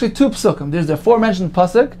 There are actually 2 psukim. There's the aforementioned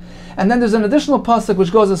pasuk, and then there's an additional pasuk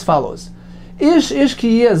which goes as follows: Ish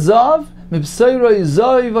ki yeh zav mibseiroi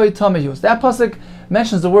zoivoi tamehus. That pasuk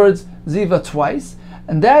mentions the words ziva twice,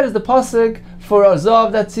 and that is the pasuk for a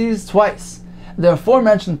zav that sees twice. The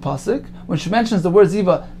aforementioned pasuk, which mentions the word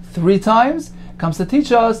ziva 3 times, comes to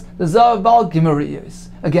teach us the zav bal gimariyos.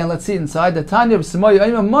 Again, let's see inside. The Tanya of Simoi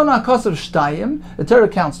Omer Mana Kosav Shtayim. The Torah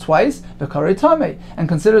counts twice, V'karei Tamei, and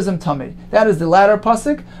considers him Tamei. That is the latter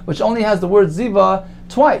pasuk, which only has the word ziva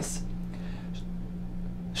twice.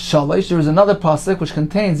 Shalish, there is another pasuk which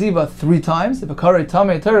contains ziva 3 times. V'karei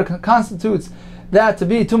Tamei. Torah constitutes that to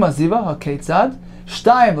be Tuma ziva, HaKetzad.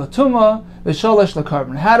 Shtayim l'tuma, v'shalish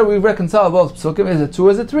l'karban. How do we reconcile both psukim? Is it 2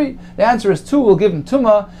 or is it 3? The answer is 2 will give him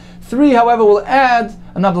tuma. 3, however, will add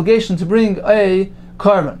an obligation to bring a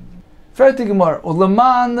korban. Fertig Gemara.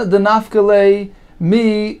 Ulaman the nafkele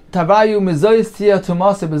mi tarayu mizoyistia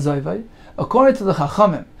tumase bezoyvay. According to the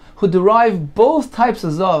Chachamim, who derive both types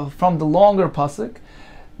of zav from the longer pasuk,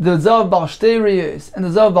 the zav bal shtei riyos and the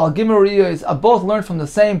zav bal gimel riyos are both learned from the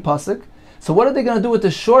same pasuk. So what are they going to do with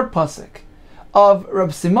the short pasuk of Rab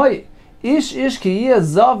Simai? Ish ki yeh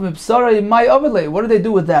zav mipsarai mai avele. What do they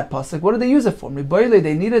do with that pasuk? What do they use it for?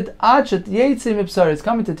 They needed achet yetzi mipsarai. It's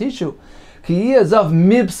coming to teach you ki yeh zav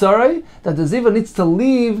mipsarai, that the ziva needs to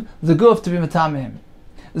leave the guf to be metamehim.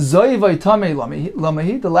 Zoivai tamei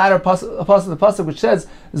lamahi, the latter pasuk, the pasuk which says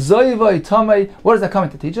zoivai tamei. What is that coming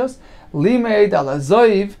to teach us? Limeid ala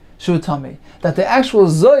zoiv shu tamei. That the actual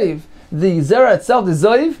zoiv, the zera itself, the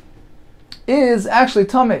zoiv, is actually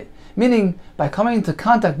tamei. Meaning, by coming into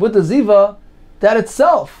contact with the ziva, that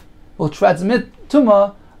itself will transmit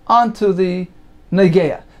tuma onto the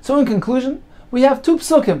negeya. So in conclusion, we have two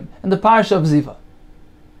psukim in the parasha of ziva.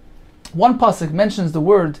 One pasuk mentions the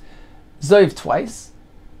word zoiv twice,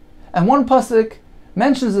 and one pasuk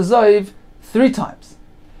mentions the zoiv 3 times.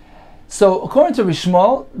 So according to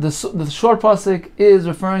Rishmal, the short pasuk is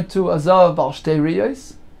referring to a zav bal shtei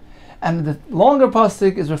riyos, and the longer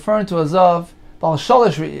pasuk is referring to a zav bal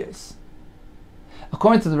shalosh riyos.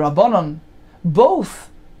 According to the Rabbanon, both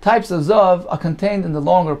types of zav are contained in the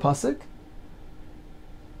longer pasuk,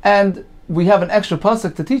 and we have an extra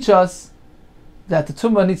pasuk to teach us that the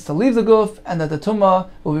tumah needs to leave the guf and that the tumah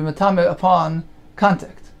will be metameh upon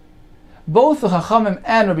contact. Both the Chachamim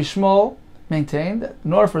and Rabbi Shmuel maintain that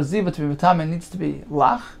in order for ziva to be metameh, it needs to be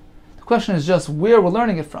lach. The question is just where we're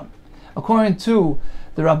learning it from. According to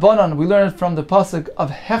the Rabbanon, we learn it from the pasuk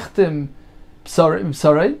of hechtim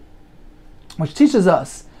psarei, which teaches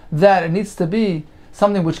us that it needs to be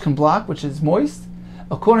something which can block, which is moist.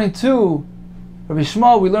 According to Rabbi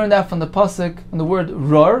Shmuel, we learn that from the pasuk, from the word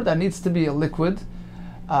ror, that needs to be a liquid,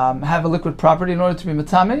 have a liquid property in order to be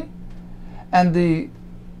metameh. And the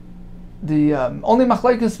only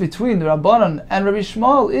machlekes between the Rabbanon and Rabbi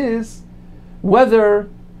Shmuel is whether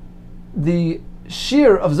the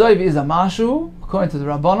shear of zoiv is a mashu, according to the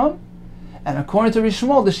Rabbanon, and according to Rabbi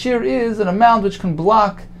Shmuel, the shear is an amount which can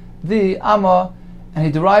block the amma, and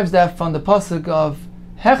he derives that from the pasuk of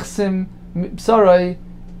hechsim psarai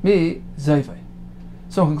mi zoivai.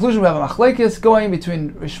 So in conclusion, we have a machlekes going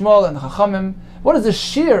between Rishmal and the Chachamim. What is the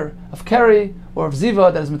shear of keri or of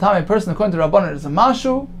ziva that is metameh person? According to Rabbanon, it is a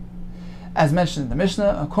mashu, as mentioned in the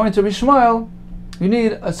Mishnah. According to Rishmael, you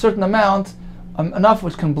need a certain amount, enough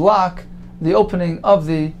which can block the opening of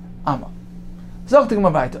the amma. Zok the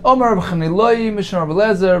Gemara weiter. Omer b'chaniloi mishnar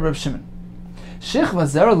b'lezer Reb Shimon. Shichva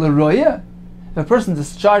zera l'roya. If a person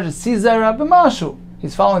discharges zera b'mashu,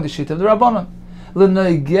 he's following the sheet of the Rabbanon.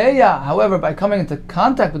 L'noigeya, however, by coming into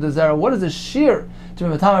contact with the zera, what is the shear to be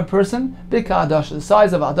a metameh person? Bika adasha, the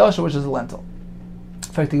size of adasha, which is a lentil.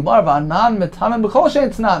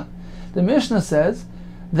 The Mishnah says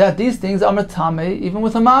that these things are metameh even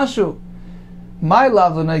with a mashu. My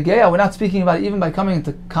love l'noigeya, we're not speaking about even by coming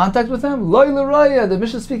into contact with them. Loi l'roya, the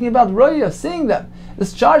Mishnah is speaking about roya, seeing them,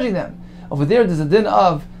 discharging them. Over there's a din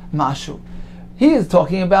of mashu. He is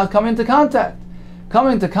talking about coming into contact.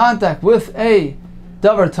 Coming into contact with a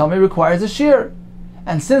davar tameh requires a shear.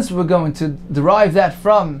 And since we're going to derive that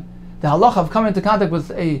from the halacha of coming into contact with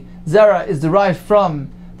a zera is derived from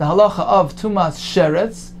the halacha of tumas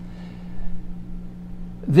sheretz,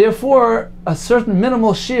 therefore a certain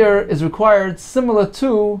minimal shear is required similar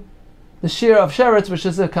to the shear of sheretz, which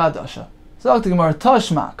is a kadasha. So the Gemara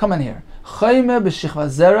Tashma, come in here. There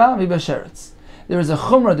is a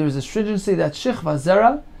chumrah, there is a stringency that shichva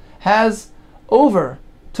zera has over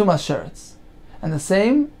tumas sheretz, and the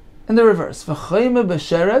same in the reverse.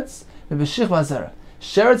 Sheretz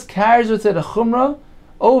carries with it a chumrah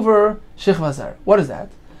over shichva zera. What is that?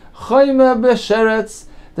 The chumrah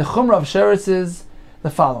of sheretz is the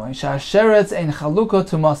following: sheretz ein chaluka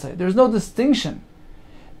tumasei. There is no distinction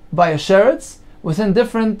by a sheretz within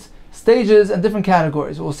different stages and different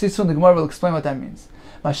categories. We'll see soon. The Gemara will explain what that means.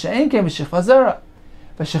 By shichva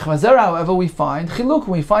zera, however, we find chiluk,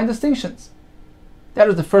 we find distinctions. That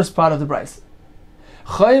is the first part of the brayse.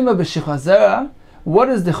 What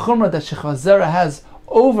is the chumrah that shichva zera has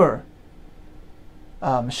over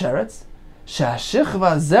sheretz?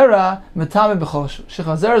 Shichva zera metame b'chol.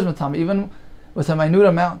 Shichva zera is metame even with a minute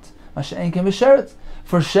amount. For sheretz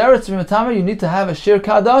to be metame, you need to have a shir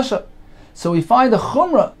kadasha. So we find a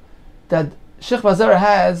chumrah that shichva zera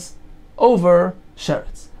has over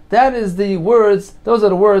sheretz. That is the words, those are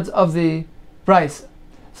the words of the brayse.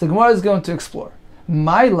 So Gemara is going to explore.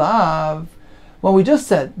 My love, when we just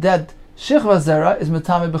said that shichva zera is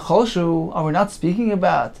metame b'chol shu, are we not speaking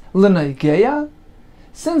about l'neigeya?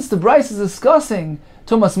 since the Bryce is discussing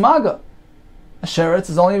Tumas Maga, a sheretz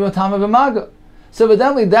is only Matama b'Maga. So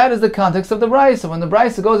evidently that is the context of the Bryce. So when the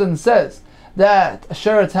Bryce goes in and says that a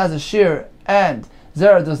sheretz has a shear and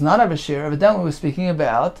Zera does not have a shear, evidently we're speaking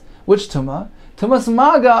about which Tumah? Tumas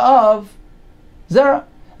Maga of Zera.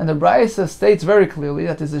 And the Bryce states very clearly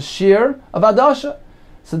that there's a shear of Adasha.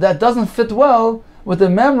 So that doesn't fit well with the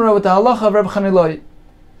memra, with the halacha of Reb Chaniloi.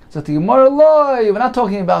 So the Gemara Loi, we're not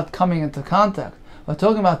talking about coming into contact. We're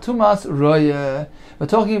talking about Tumas Roya. We're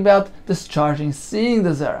talking about discharging, seeing the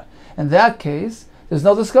Zera. In that case, there's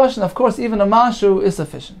no discussion. Of course, even a Mashu is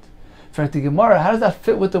sufficient. For the Gemara, how does that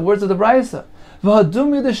fit with the words of the Bryce?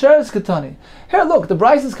 V'hadumi the sheretz katani. Here, look, the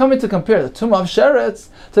Bryce is coming to compare the Tumah of sheretz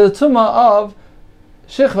to the Tumah of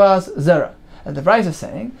Shechvas Zera. And the Bryce is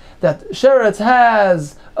saying that sheretz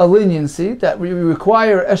has a leniency, that we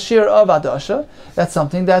require a shear of Adasha. That's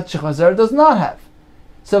something that Shechvas Zera does not have.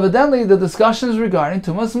 So evidently the discussion is regarding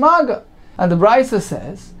Tumas Maga. And the Bryce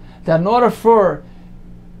says that in order for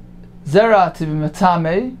Zera to be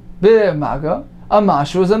Metame, Be Maga, a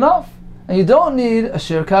Mashu is enough. And you don't need a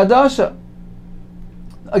shear Kadasha.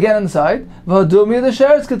 Again inside, V'hadumi the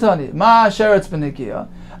sheretz katani. Ma sheretz b'negia,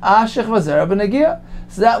 ashich v'zera b'negia.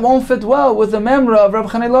 So that won't fit well with the memra of Reb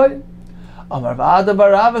Chaniloi. Amar v'ada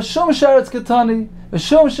barav v'shum sheretz katani,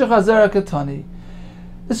 v'shum shich v'zera katani.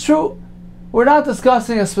 It's true, we're not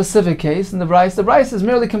discussing a specific case in the Bryce. The Bryce is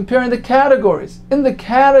merely comparing the categories. In the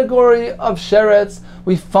category of sheretz,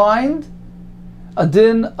 we find a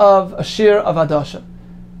din of a shear of Adasha.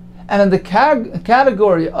 And in the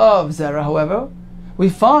category of Zera, however, we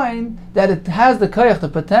find that it has the koyach, the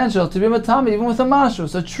potential to be matami even with a mashu.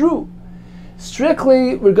 So true.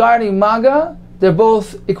 Strictly regarding Maga, they're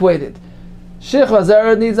both equated. Shich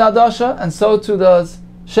v'zera needs Adasha, and so too does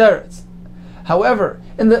sheretz. However,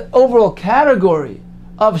 in the overall category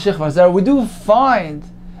of Shich v'zera, we do find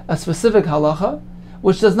a specific halacha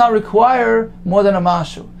which does not require more than a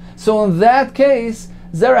mashu. So in that case,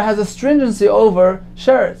 Zera has a stringency over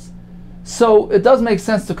sheretz. So it does make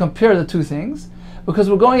sense to compare the two things, because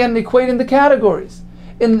we're going ahead and equating the categories.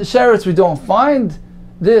 In sheretz, we don't find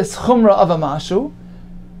this chumrah of a mashu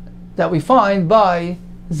that we find by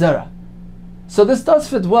Zera. So this does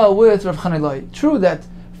fit well with Rav Chaniloi. True that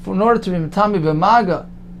in order to be Matami b'Maga,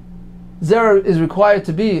 Zera is required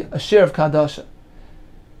to be a shear of Kadasha.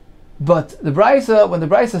 But the Brisa, when the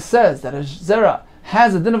Brisa says that a Zera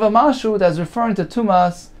has a din of a mashu, that's referring to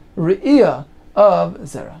Tumas Re'iyah of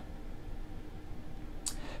Zera.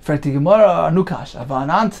 For the Gemara Nukash,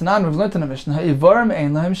 Avanan Tanan, we've learned in the Mishnah, Ivarim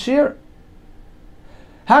Ein Lahem Shir.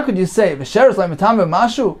 How could you say V'sheretz like Matama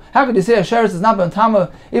Mashu? How could you say a sheretz is not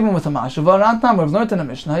Matama even with a Mashu? Avanan Tanan, we've learned in the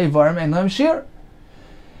Mishnah, Ivarim Ein Lahem Shir.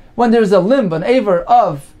 When there's a limb, an aver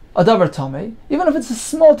of a davar tamei, even if it's a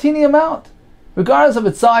small, teeny amount, regardless of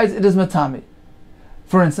its size, it is matami.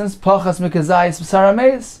 For instance, pachas mikazayis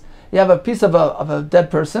b'sarameis. You have a piece of a dead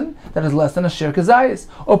person that is less than a shir kazayis,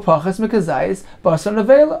 or pachas mikazayis basar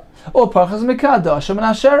nevela, or pachas mikadashim and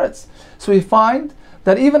asheretz. So we find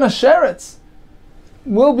that even a sheretz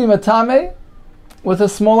will be matame with a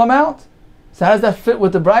small amount. So how does that fit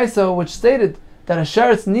with the brisa which stated that a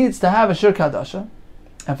sheretz needs to have a shir kadasha?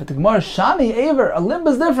 And for the Gemara, shani aver, a limb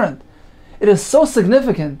is different. It is so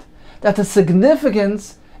significant that the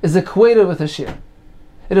significance is equated with a shir.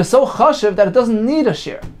 It is so chashiv that it doesn't need a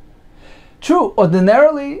shir. True,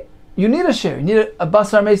 ordinarily, you need a shir. You need a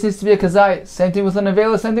basar meis needs to be a kazayis. Same thing with an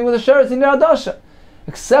nevela, same thing with a sheretz, you need a adasha.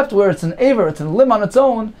 Except where it's an aver, it's a limb on its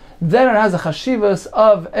own, then it has a chashivas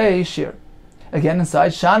of a shir. Again,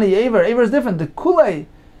 inside, shani aver is different. The kulei,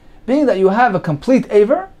 being that you have a complete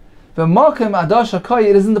aver, the makim adasha koy,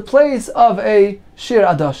 it is in the place of a shir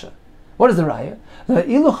adasha. What is the raya? The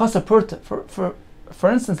ilu chasapurta. For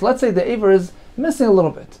instance, let's say the aver is missing a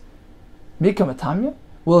little bit. Mika matamya?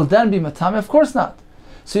 Will it then be matamya? Of course not.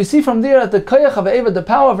 So you see from there that the koyach of aver, the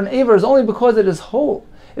power of an aver, is only because it is whole.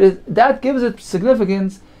 That gives it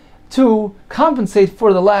significance to compensate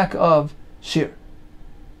for the lack of shir.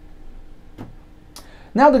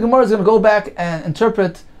 Now the Gemara is going to go back and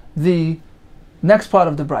interpret the next part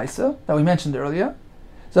of the brisa that we mentioned earlier.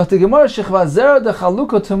 So the Gemara shechva de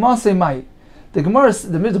chaluko tumasei mai. The Gemara,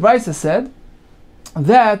 the brisa said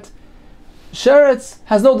that sheretz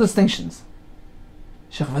has no distinctions.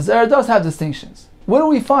 Shechva zera does have distinctions. What do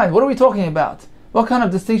we find? What are we talking about? What kind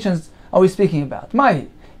of distinctions are we speaking about? Mai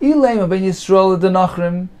ilema ben Yisrael de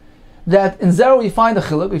nachrim. That in zera we find a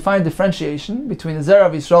chiluk, we find differentiation between the zera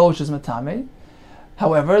of Yisrael, which is matame.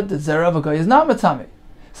 However, the zera of a goy is not matame.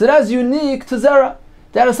 So that is unique to zera.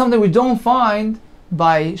 That is something we don't find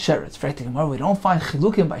by sheretz. We don't find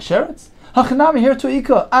chilukim by sheretz. Hachanami here to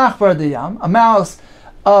ika achbar deyam, a mouse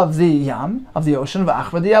of the yam, of the ocean,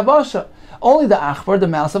 v'achvar the yabasha. Only the achvar, the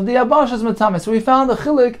mouse of the yabasha, is matame. So we found a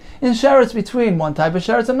chilik in sheretz between one type of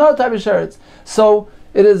sheretz and another type of sheretz. So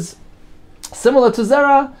it is similar to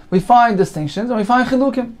zera. We find distinctions and we find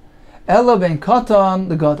chilukim. Ela ben katan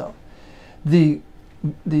the gadol. The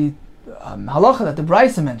halacha that the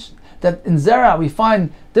Brisa mentioned, that in zera we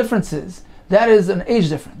find differences, that is an age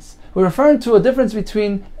difference. We're referring to a difference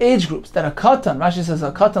between age groups, that a katan, Rashi says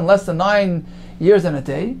a katan less than 9 years and a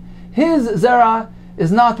day, his zera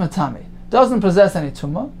is not matame, doesn't possess any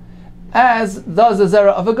tumah, as does the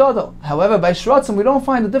zera of a gadol. However, by shratzim we don't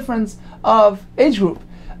find the difference of age group.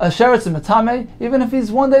 A sheretz is matame, even if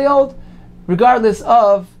he's 1 day old, regardless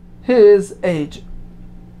of his age.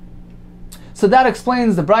 So that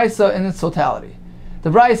explains the Brisa in its totality.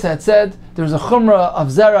 The Brisa had said there's a chumrah of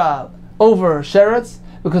zera over sheretz,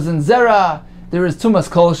 because in zera there is tumas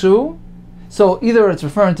kolshu, so either it's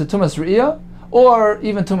referring to tumas re'iyah, or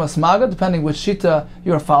even tumas maga, depending which shita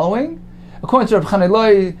you are following. According to Reb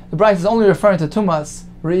Chaneloi, the Brisa is only referring to tumas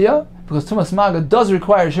re'iyah, because tumas maga does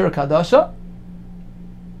require shir kadasha,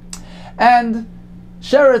 and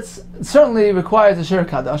sheretz certainly requires a shir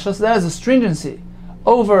kadasha, so that is a stringency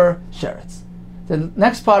over sheretz. The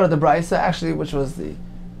next part of the Brisa, actually, which was the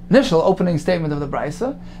initial opening statement of the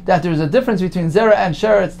Brisa, that there's a difference between zera and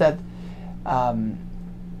sheretz, that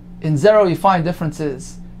in zera you find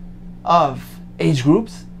differences of age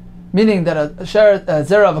groups, meaning that a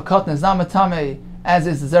zera of a katan is not matame as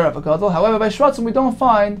is the zera of a gadol. However, by shratzim we don't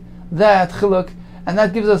find that chiluk, and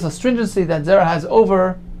that gives us a stringency that zera has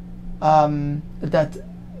over, that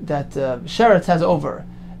sheretz has over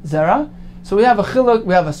zera. So we have a chiluk,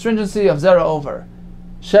 we have a stringency of zera over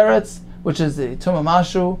sheretz, which is the tumah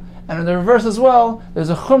mashu, and in the reverse as well, there's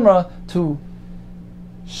a chumrah to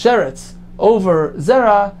sheretz over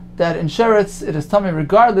zera, that in sheretz it is tummy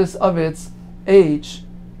regardless of its age.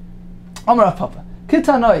 Amar Rav Papa,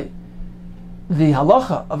 Kitanoi, the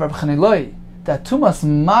halacha of Reb Chaneloi, that tumas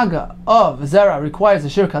maga of zera requires a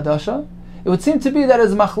shir kadasha, it would seem to be that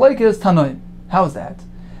is machlekes tanoim. How is that?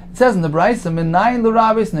 It says in the Brisa, Minayin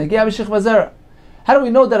l'rabis negia b'shich zera. How do we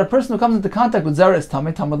know that a person who comes into contact with zera is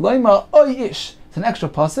tamei? Talmud loyma oy ish. It's an extra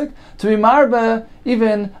pasuk to be marbe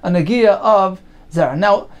even a negia of zera.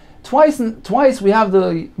 Now, twice we have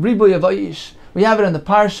the ribuy of oyish. We have it in the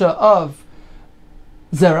parsha of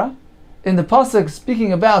zera. In the pasuk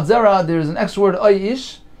speaking about zera, there is an extra word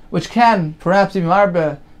oyish, which can perhaps be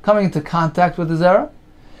marbe coming into contact with the zera.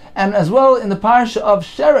 And as well in the parsha of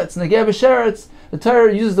sheretz, negia b'sheretz, the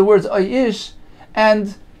Torah uses the words oyish,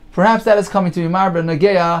 and perhaps that is coming to be marbe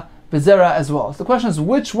negia b'zera as well. So the question is,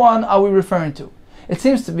 which one are we referring to? It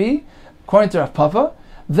seems to be, according to Rav Papa,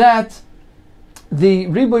 that the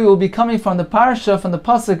ribuy will be coming from the parsha, from the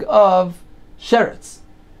pasuk of sheretz.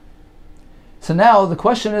 So now the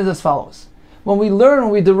question is as follows: when we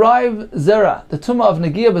derive zera, the tumah of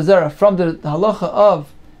negia b'zera, from the halacha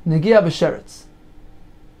of negia b'sheretz,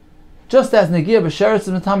 just as negia b'sheretz is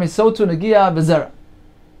matame, so too negia b'zera.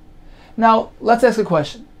 Now, let's ask a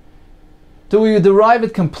question. Do we derive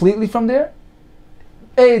it completely from there?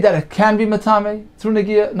 A, that it can be matame through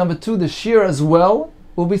negia. Number two, the shear as well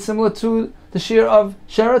will be similar to the shear of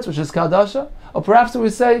sheretz, which is kadasha. Or perhaps we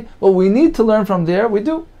say, well, we need to learn from there. We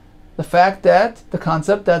do. The fact that, the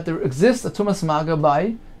concept that there exists a tumas maga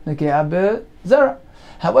by negia b'zera.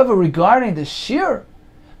 However, regarding the shear,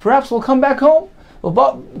 perhaps we'll come back home.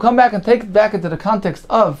 We'll come back and take it back into the context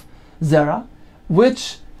of zera,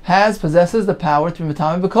 which possesses the power to be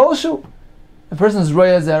matame b'kolshu. A person is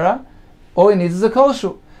roya zera, all he needs is a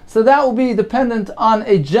kolshu. So that will be dependent on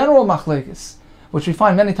a general machlekes, which we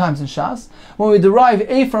find many times in Shas. When we derive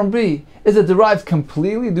A from B, is it derived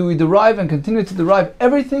completely? Do we derive and continue to derive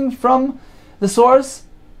everything from the source?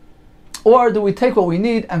 Or do we take what we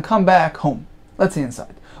need and come back home? Let's see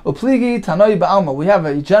inside. Upligi tanoi ba'alma. We have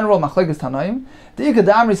a general machlekes tanoim. The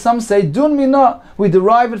ikadamri, some say dun mina. We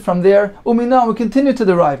derive it from there. Umina, we continue to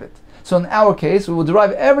derive it. So in our case, we will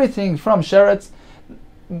derive everything from sheretz.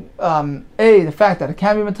 The fact that it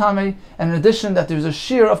can be matame, and in addition that there's a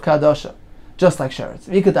shear of kadasha, just like sheretz.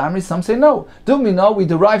 Ikadamri, some say no. Dun mina, we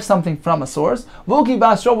derive something from a source. Vuki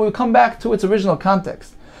basro, we will come back to its original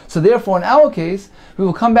context. So therefore, in our case, we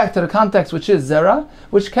will come back to the context which is zera,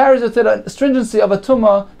 which carries with it a stringency of a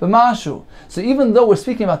tumah b'mashu. So even though we're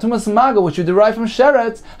speaking about tumas maga, which we derive from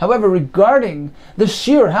sheretz, however, regarding the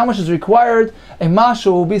shear, how much is required, a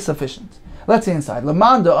mashu will be sufficient. Let's see inside.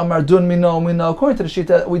 Lamanda Amar Dun Mino Mino. According to the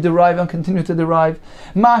Shita, we derive and continue to derive.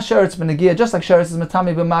 Ma Sheretz Benegia, just like Sheretz is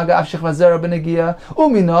Matami B'Maga Avshich Vazera Benegia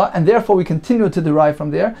Umina, and therefore we continue to derive from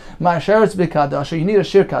there. Ma Sheretz B'Kadasha, you need a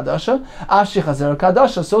shear Kadasha. Avshich Vazera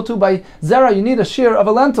Kadasha, so too by Zera you need a shear of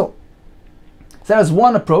a lentil. So that is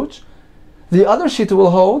one approach. The other Shita will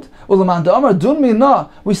hold, Ulamanda Amar Dun Mina,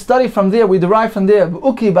 we study from there, we derive from there,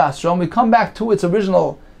 Uki Basra, and we come back to its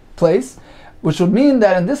original place, which would mean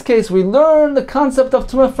that in this case we learn the concept of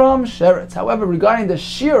Tumah from Sheretz. However, regarding the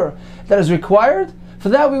shear that is required, for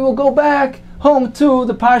that we will go back home to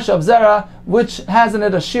the Parsha of Zera, which has in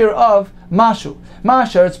it a shear of Mashu. Ma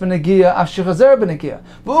Sheretz Benegia, Avshich Vazera Benegia.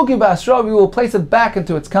 V'uki Basra, we will place it back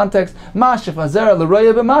into its context. Ma Shich Vazera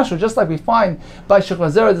l'roya b'mashu, just like we find by Shich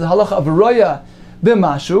Vazera the halacha of roya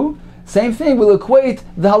b'mashu. Same thing, we'll equate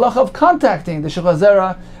the halacha of contacting the Shich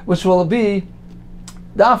Vazera, which will be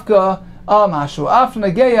Dafka Mashu, Af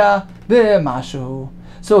Negeya b'mashu.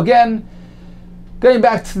 So again, going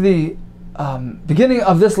back to the beginning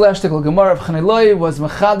of this last shtickle Gemara of Chaniloi was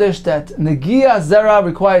Mechadish that Negia Zera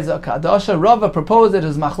requires a Kadasha. Rava proposed it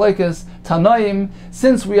as Machlekes Tanoim.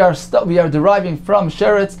 Since we are deriving from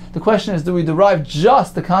Sheretz, the question is, do we derive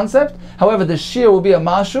just the concept? However, the shear will be a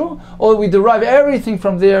Mashu, or we derive everything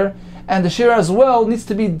from there, and the shear as well needs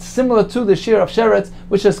to be similar to the shear of Sheretz,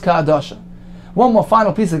 which is Kadasha. One more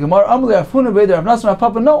final piece of Gemara.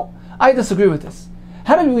 No, I disagree with this.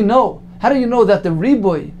 How do we know? How do you know that the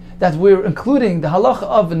Riboy, that we're including the halacha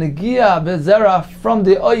of Negia Bezera from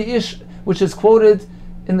the Oyish, which is quoted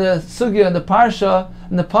in the Sugya and the Parsha,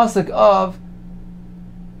 in the Pasuk of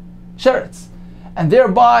Sheretz. And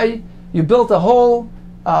thereby you built a whole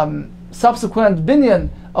subsequent binyan,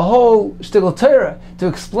 a whole shtickle Torah to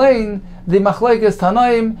explain the Machlekes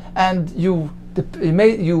Tanaim, and you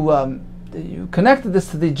connected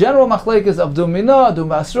this to the general Machlekes of Dum Mina, Dum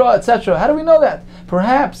Basra, etc. How do we know that?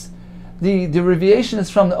 Perhaps the derivation is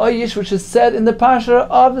from the Oyish, which is said in the Parsha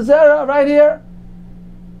of Zera, right here.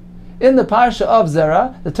 In the Parsha of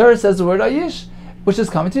Zera, the Torah says the word Oyish, which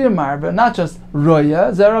is coming to your marba, not just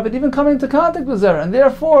Roya, Zera, but even coming into contact with Zera, and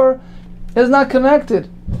therefore is not connected,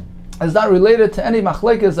 is not related to any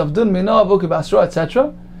machlekes of Dun Mina, Vuki Basra,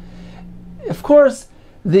 etc. Of course,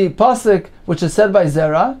 the pasuk which is said by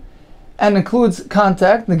Zera and includes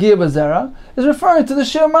contact, Negia Zera, is referring to the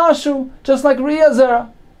Shir Mashu, just like Riya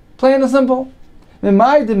Zera. Plain and simple.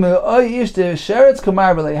 How do you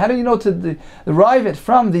know to derive it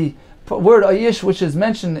from the word Oyish, which is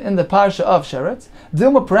mentioned in the Parsha of Sheretz?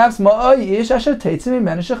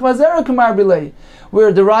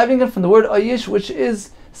 We're deriving it from the word Oyish, which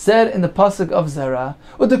is said in the Pasuk of Zera.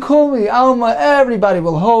 Everybody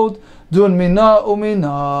will hold Dun Mina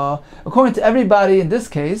Umina. According to everybody in this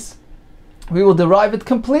case, we will derive it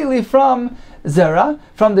completely from Zera,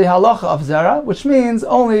 from the halacha of Zera, which means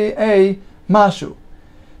only a Mashu.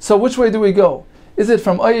 So which way do we go? Is it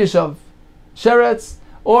from Oyish of Sheretz,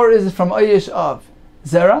 or is it from Oyish of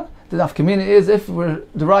Zera? The nafkamina is, if we're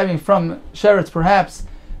deriving from Sheretz, perhaps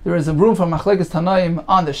there is a room for Machlekes Tanaim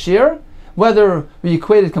on the shear, whether we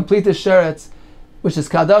equate it complete to Sheretz, which is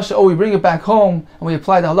Kadasha, or we bring it back home and we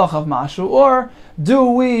apply the halacha of Mashu, or do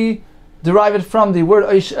we derive it from the word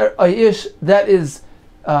Oyish that is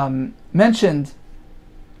mentioned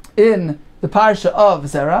in the Parsha of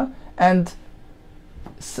Zera, and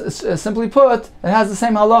simply put, it has the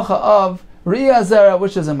same halacha of Riya Zera,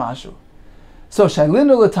 which is a Mashu. So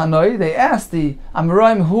Shailinu L'Tanoi, they asked the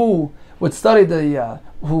Amoraim who would study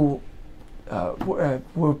who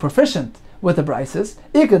were proficient with the Brises.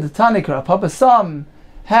 Ikad Tani Karapapa, some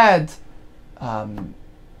had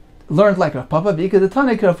learned like Rav Papa, Ikad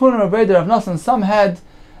Tani Karafuna Rav Rav Nasan, some had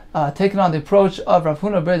taken on the approach of Rav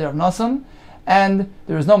Huna B'Reder Rav Nasan, and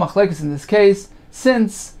there is no machlekes in this case,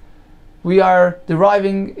 since we are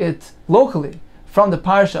deriving it locally from the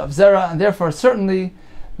Parsha of Zera, and therefore certainly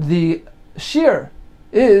the shear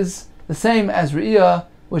is the same as Re'iyah,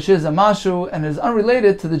 which is a Mashu, and is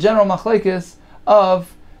unrelated to the general machlekes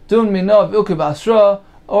of Dun Mina V'Uki Basra,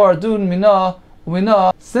 or Dun Mina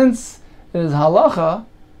Umina, since it is halacha,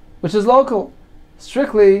 which is local,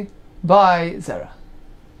 strictly by Zera.